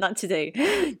would, but not today.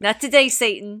 Not today,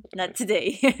 Satan. Not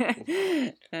today.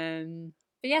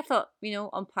 But yeah, I thought,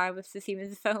 on par with the theme of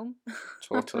the film.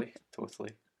 Totally.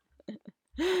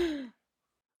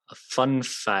 A fun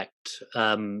fact.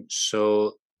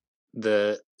 So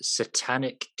the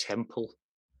Satanic Temple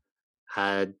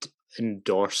had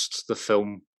endorsed the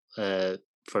film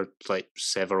for like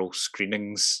several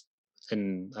screenings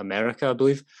in America, I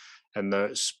believe, and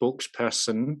their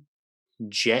spokesperson,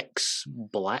 Jex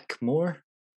Blackmore,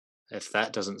 if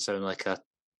that doesn't sound like a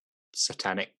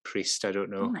satanic priest, I don't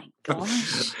know. Oh my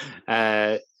gosh.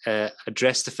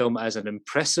 Addressed the film as an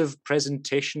impressive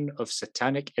presentation of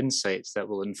satanic insights that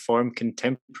will inform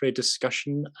contemporary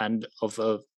discussion and of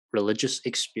a religious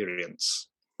experience.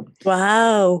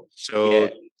 Wow. So Yeah.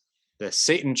 the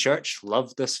Satan Church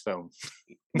loved this film.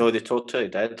 No, they totally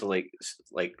did. Like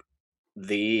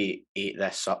they ate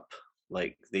this up.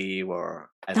 Like they were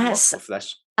in That's- love with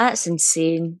this. That's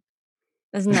insane,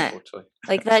 isn't it? Totally.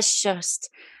 Like, that's just,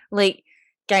 like,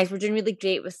 guys, we're doing really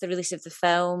great with the release of the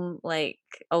film. Like,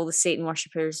 all the Satan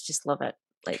worshippers just love it.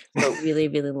 Like, Well- really,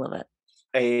 really love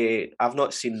it. I've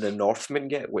not seen The Northman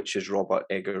yet, which is Robert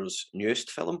Eggers' newest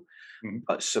film, Mhm.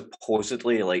 but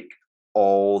supposedly, like,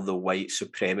 all the white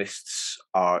supremacists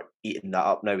are eating that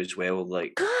up now as well.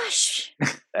 Like, Gosh.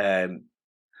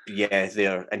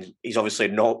 yeah, and he's obviously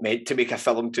not meant to make a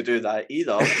film to do that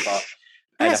either. But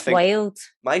and I That's think wild.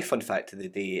 my fun fact of the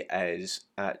day is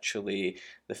actually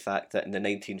the fact that in the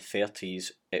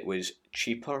 1930s it was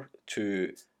cheaper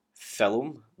to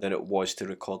film than it was to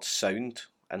record sound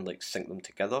and like sync them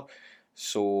together.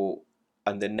 So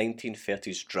in the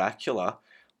 1930s Dracula,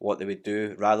 what they would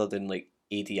do rather than like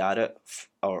ADR it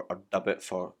or dub it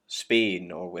for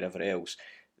Spain or wherever else,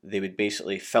 they would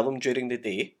basically film during the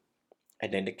day,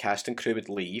 and then the cast and crew would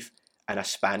leave, and a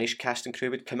Spanish cast and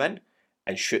crew would come in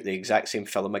and shoot the exact same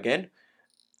film again,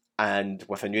 and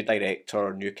with a new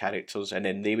director, new characters, and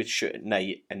then they would shoot at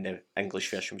night, and the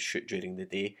English version would shoot during the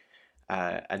day,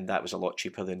 and that was a lot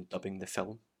cheaper than dubbing the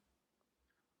film.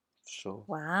 So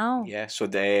Wow. yeah,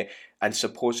 and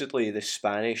supposedly the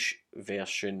Spanish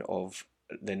version of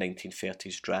the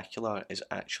 1930s Dracula is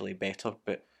actually better,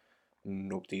 but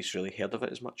nobody's really heard of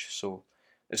it as much. So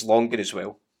it's longer as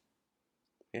well.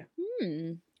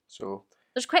 Hmm. So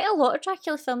There's quite a lot of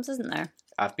Dracula films, isn't there?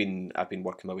 I've been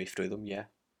working my way through them. Yeah.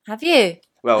 Have you?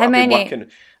 Well, How I've many?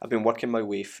 been working my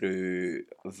way through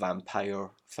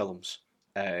vampire films.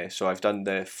 So I've done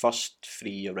the first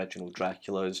 3 original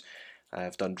Draculas.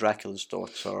 I've done Dracula's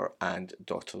Daughter and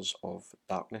Daughters of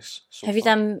Darkness. So Have you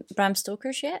far. done Bram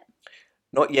Stoker's yet?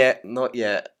 Not yet.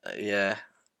 Yeah,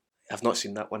 I've not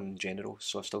seen that one in general,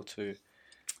 so I've still to.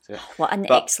 What an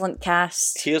But- excellent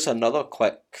cast. Here's another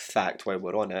quick fact while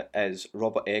we're on it: is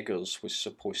Robert Eggers was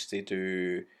supposed to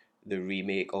do the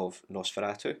remake of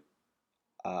Nosferatu,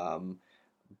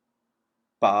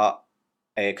 but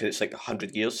because it's like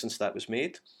 100 years since that was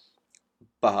made,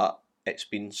 but it's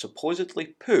been supposedly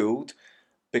pulled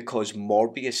because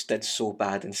Morbius did so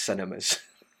bad in cinemas.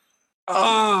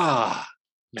 Ah,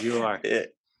 you are.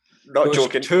 Not Those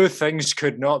joking. two things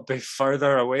could not be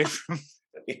further away from.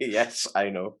 Yes, I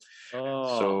know.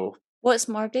 Oh. So, What's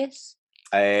Morbius?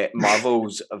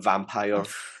 Marvel's vampire.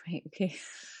 Right, okay.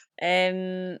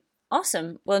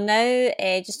 Awesome. Well, now,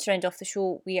 just to round off the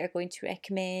show, we are going to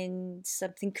recommend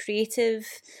something creative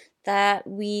that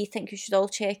we think you should all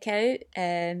check out. So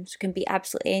it can be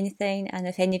absolutely anything. And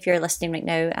if any of you are listening right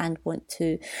now and want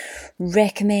to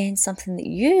recommend something that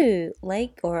you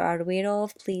like or are aware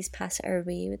of, please pass it our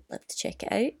way. We'd love to check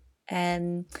it out.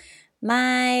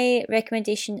 My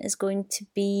recommendation is going to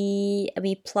be a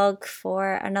wee plug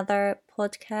for another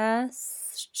podcast.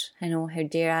 I know, how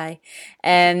dare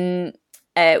I?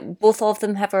 Both of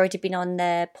them have already been on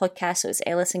the podcast, so it's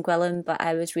Ellis and Gwilym, but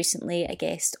I was recently a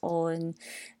guest on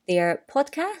their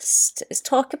podcast. It's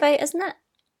Talk About, isn't it?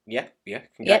 Yeah.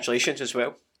 Congratulations as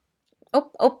well.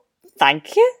 Oh,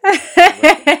 thank you.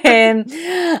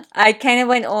 I kind of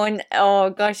went on, oh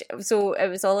gosh, so it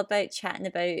was all about chatting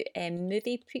about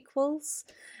movie prequels,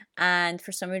 and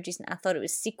for some reason I thought it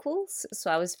was sequels, so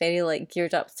I was very like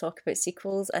geared up to talk about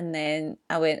sequels, and then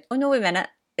I went, oh no, wait a minute,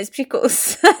 it's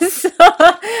prequels. So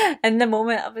in the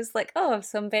moment I was like, oh,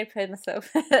 so I'm very proud of myself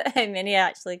how many I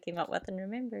actually came up with and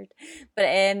remembered. But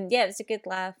yeah, it was a good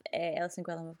laugh. Ellis and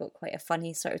Gwilym have got quite a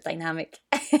funny sort of dynamic.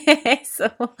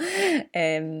 So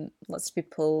lots of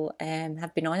people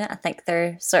have been on it. I think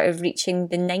they're sort of reaching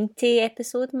the 90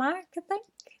 episode mark, I think.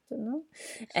 I don't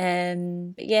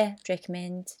know. But yeah, I'd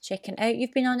recommend checking it out.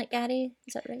 You've been on it, Gary,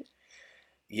 is that right?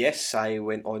 Yes, I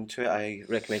went on to it. I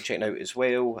recommend checking out as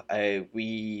well.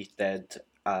 We did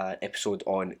an episode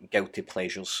on guilty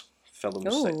pleasures films.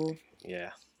 Oh,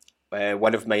 Yeah.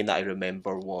 One of mine that I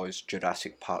remember was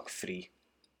Jurassic Park 3.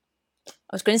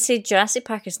 I was going to say Jurassic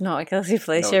Park is not a guilty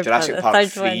pleasure. No, Jurassic but Park the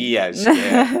 3 third is. one.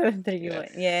 Yeah. There you Yeah. go.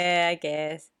 Yeah, I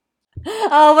guess.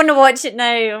 Oh, I want to watch it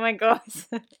now. Oh my god.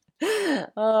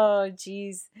 Oh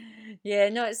jeez. Yeah,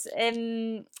 no, it's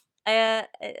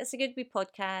a good wee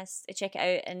podcast. Check it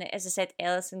out. And as I said,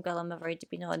 Ellis and Gwilym have already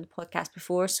been on the podcast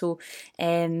before. So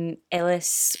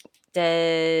Ellis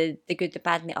did The Good, the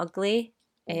Bad and the Ugly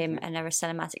in our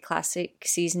Cinematic Classic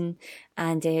season,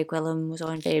 and Gwilym was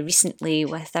on very recently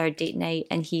with our date night,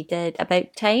 and he did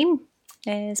About Time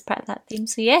as part of that theme.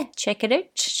 So yeah, check it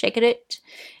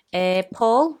out.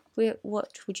 Paul,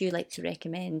 what would you like to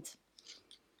recommend?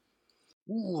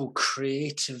 Ooh,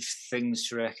 creative things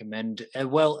to recommend.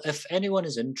 Well, if anyone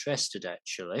is interested,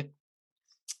 actually,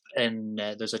 and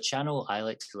there's a channel I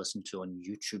like to listen to on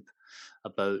YouTube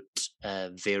about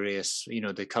various,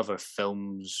 they cover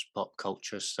films, pop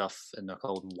culture stuff, and they're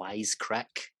called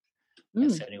Wisecrack.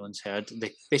 If anyone's heard,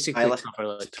 they basically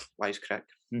cover like Wisecrack.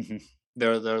 Mm-hmm.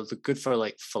 They're good for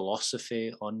like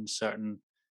philosophy on certain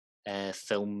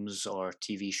films or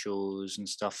TV shows and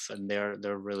stuff, and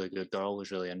they're really good. They're always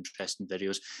really interesting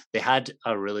videos. They had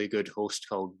a really good host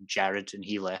called Jared, and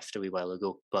he left a wee while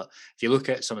ago. But if you look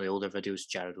at some of the older videos,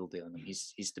 Jared will be on them.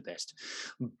 He's the best.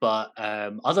 But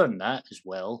other than that, as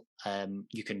well,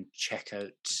 you can check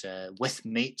out With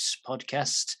Mates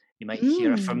podcast. You might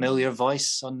hear a familiar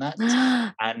voice on that.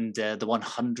 And the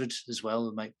 100 as well.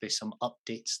 There might be some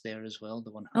updates there as well. The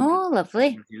 100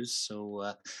 lovely reviews.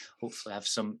 So hopefully I have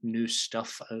some new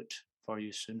stuff out for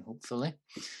you soon, hopefully.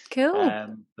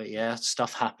 Cool. But yeah,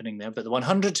 stuff happening there. But the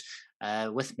 100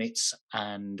 With Mates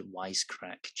and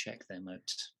Wisecrack, check them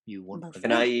out. You won't.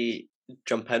 Can I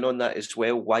jump in on that as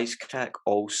well? Wisecrack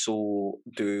also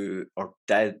did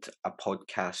a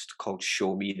podcast called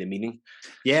Show Me the Meaning.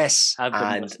 Yes, I've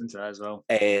been listening to that as well.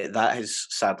 That has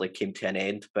sadly came to an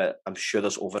end, but I'm sure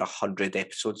there's over 100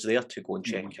 episodes there to go and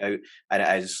check out, and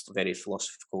it is very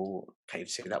philosophical. Can't even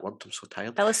say that word, I'm so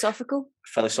tired. Philosophical.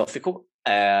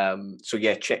 So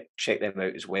yeah, check them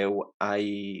out as well.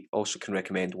 I also can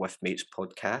recommend With Mates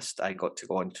podcast. I got to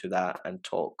go on to that and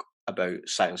talk about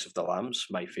Silence of the Lambs,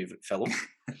 my favourite film.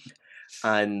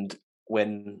 And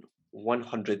when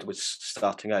 100 was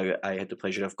starting out, I had the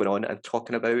pleasure of going on and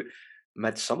talking about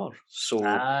Midsummer. So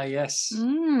yes.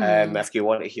 If you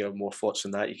want to hear more thoughts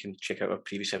on that, you can check out our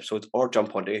previous episodes or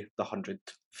jump onto the 100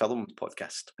 Film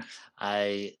podcast.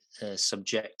 I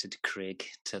subjected Craig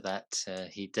to that.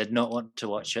 He did not want to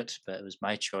watch it, but it was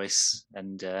my choice,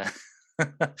 and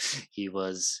he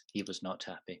was not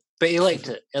happy, but he liked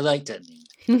it.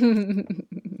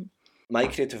 My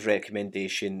creative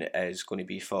recommendation is going to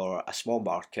be for a small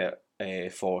market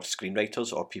for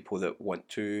screenwriters or people that want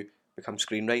to become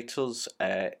screenwriters.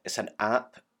 It's an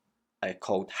app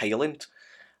called Highland,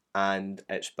 and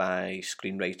it's by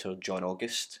screenwriter John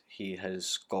August. He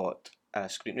has got a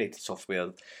screenwriting software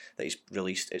that he's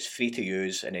released. It's free to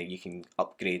use, and you can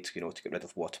upgrade, to get rid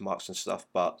of watermarks and stuff.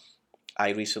 But I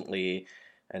recently,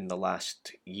 in the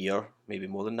last year, maybe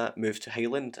more than that, moved to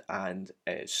Highland, and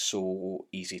it's so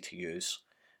easy to use.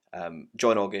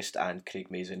 John August and Craig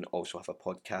Mazin also have a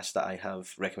podcast that I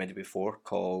have recommended before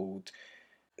called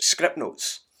Script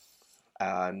Notes,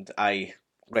 and I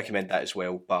recommend that as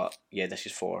well. But yeah, this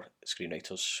is for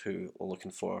screenwriters who are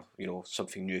looking for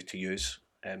something new to use.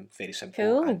 Very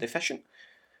simple and efficient,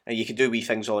 and you can do wee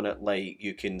things on it, like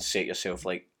you can set yourself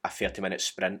like a 30-minute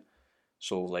sprint.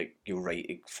 So, like, you'll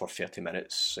write for 30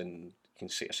 minutes and you can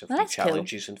set yourself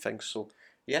challenges and things. So,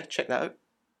 yeah, check that out.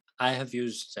 I have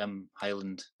used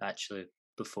Highland, actually,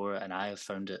 before, and I have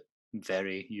found it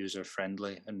very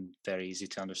user-friendly and very easy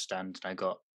to understand. And I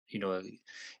got,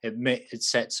 it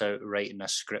sets out writing a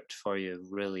script for you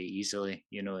really easily,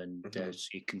 and so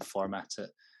you can format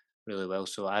it really well.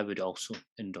 So I would also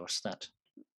endorse that.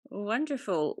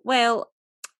 Wonderful. Well,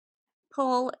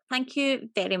 Paul, thank you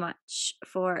very much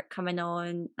for coming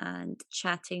on and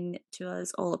chatting to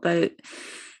us all about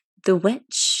The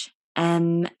Witch.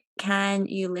 Can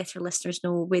you let our listeners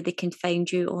know where they can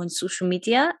find you on social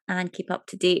media and keep up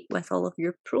to date with all of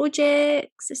your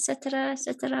projects, etc.,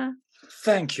 etc.?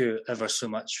 Thank you ever so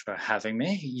much for having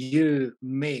me. You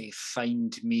may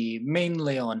find me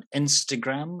mainly on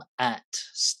Instagram at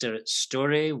Stirrit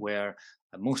Story, where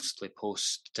I mostly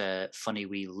post funny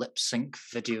wee lip sync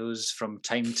videos from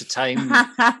time to time.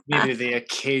 Maybe the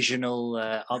occasional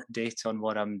update on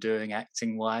what I'm doing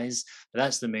acting wise. But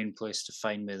that's the main place to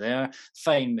find me there.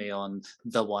 Find me on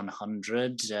The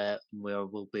 100, where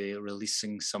we'll be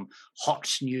releasing some hot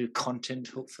new content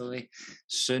hopefully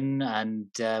soon. And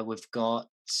we've got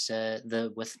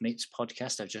the With Mates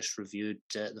podcast. I've just reviewed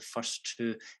the first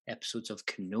 2 episodes of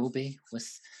Kenobi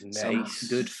with some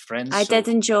good friends. I did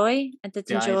enjoy the.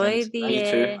 Me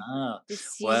too.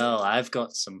 Well, I've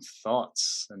got some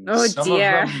thoughts, and some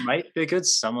dear. of them might be good,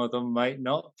 some of them might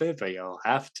not be, but you'll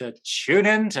have to tune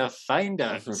in to find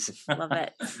out. Love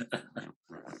it.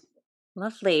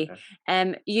 Lovely.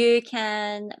 You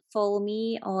can follow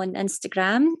me on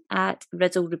Instagram at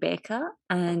Riddle Rebecca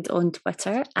and on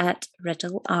Twitter at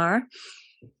Riddle R.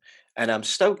 And I'm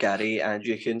still Gary, and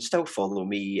you can still follow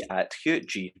me at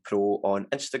HughGPro on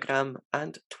Instagram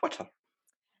and Twitter.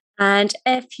 And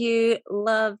if you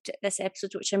loved this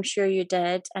episode, which I'm sure you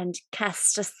did, and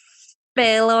cast a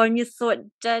spell on you, thought it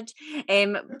did,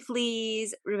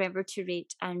 please remember to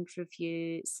rate and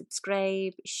review,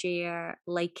 subscribe, share,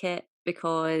 like it,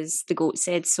 because the goat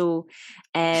said so.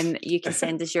 You can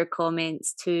send us your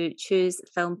comments to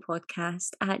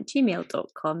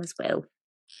choosefilmpodcast@gmail.com as well.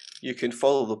 You can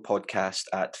follow the podcast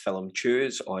at Film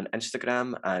Choose on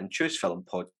Instagram and Choose Film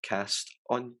Podcast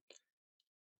on,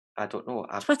 I don't know,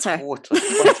 Twitter.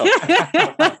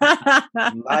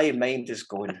 My mind is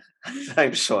going.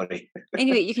 I'm sorry.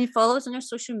 Anyway, you can follow us on our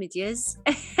social medias.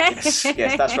 Yes,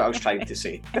 that's what I was trying to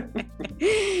say.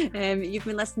 You've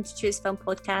been listening to Choose Film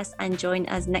Podcast, and join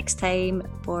us next time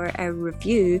for a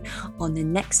review on the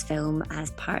next film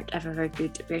as part of our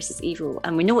Good versus Evil.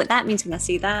 And we know what that means when I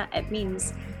say that. It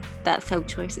means that film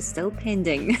choice is still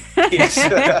pending. Yes.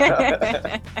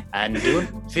 And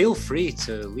feel free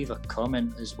to leave a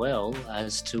comment as well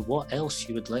as to what else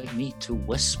you would like me to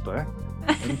whisper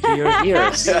into your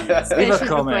ears. Leave a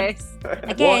comment.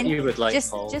 Again, what you would like just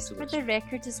Paul for to the whisper.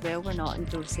 record as well, we're not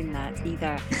endorsing that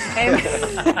either.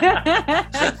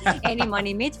 Any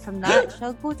money made from that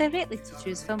shall go directly to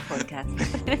Choose Film Podcast.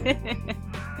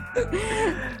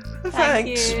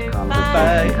 Thanks. You.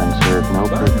 Bye. Can serve no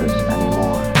purpose.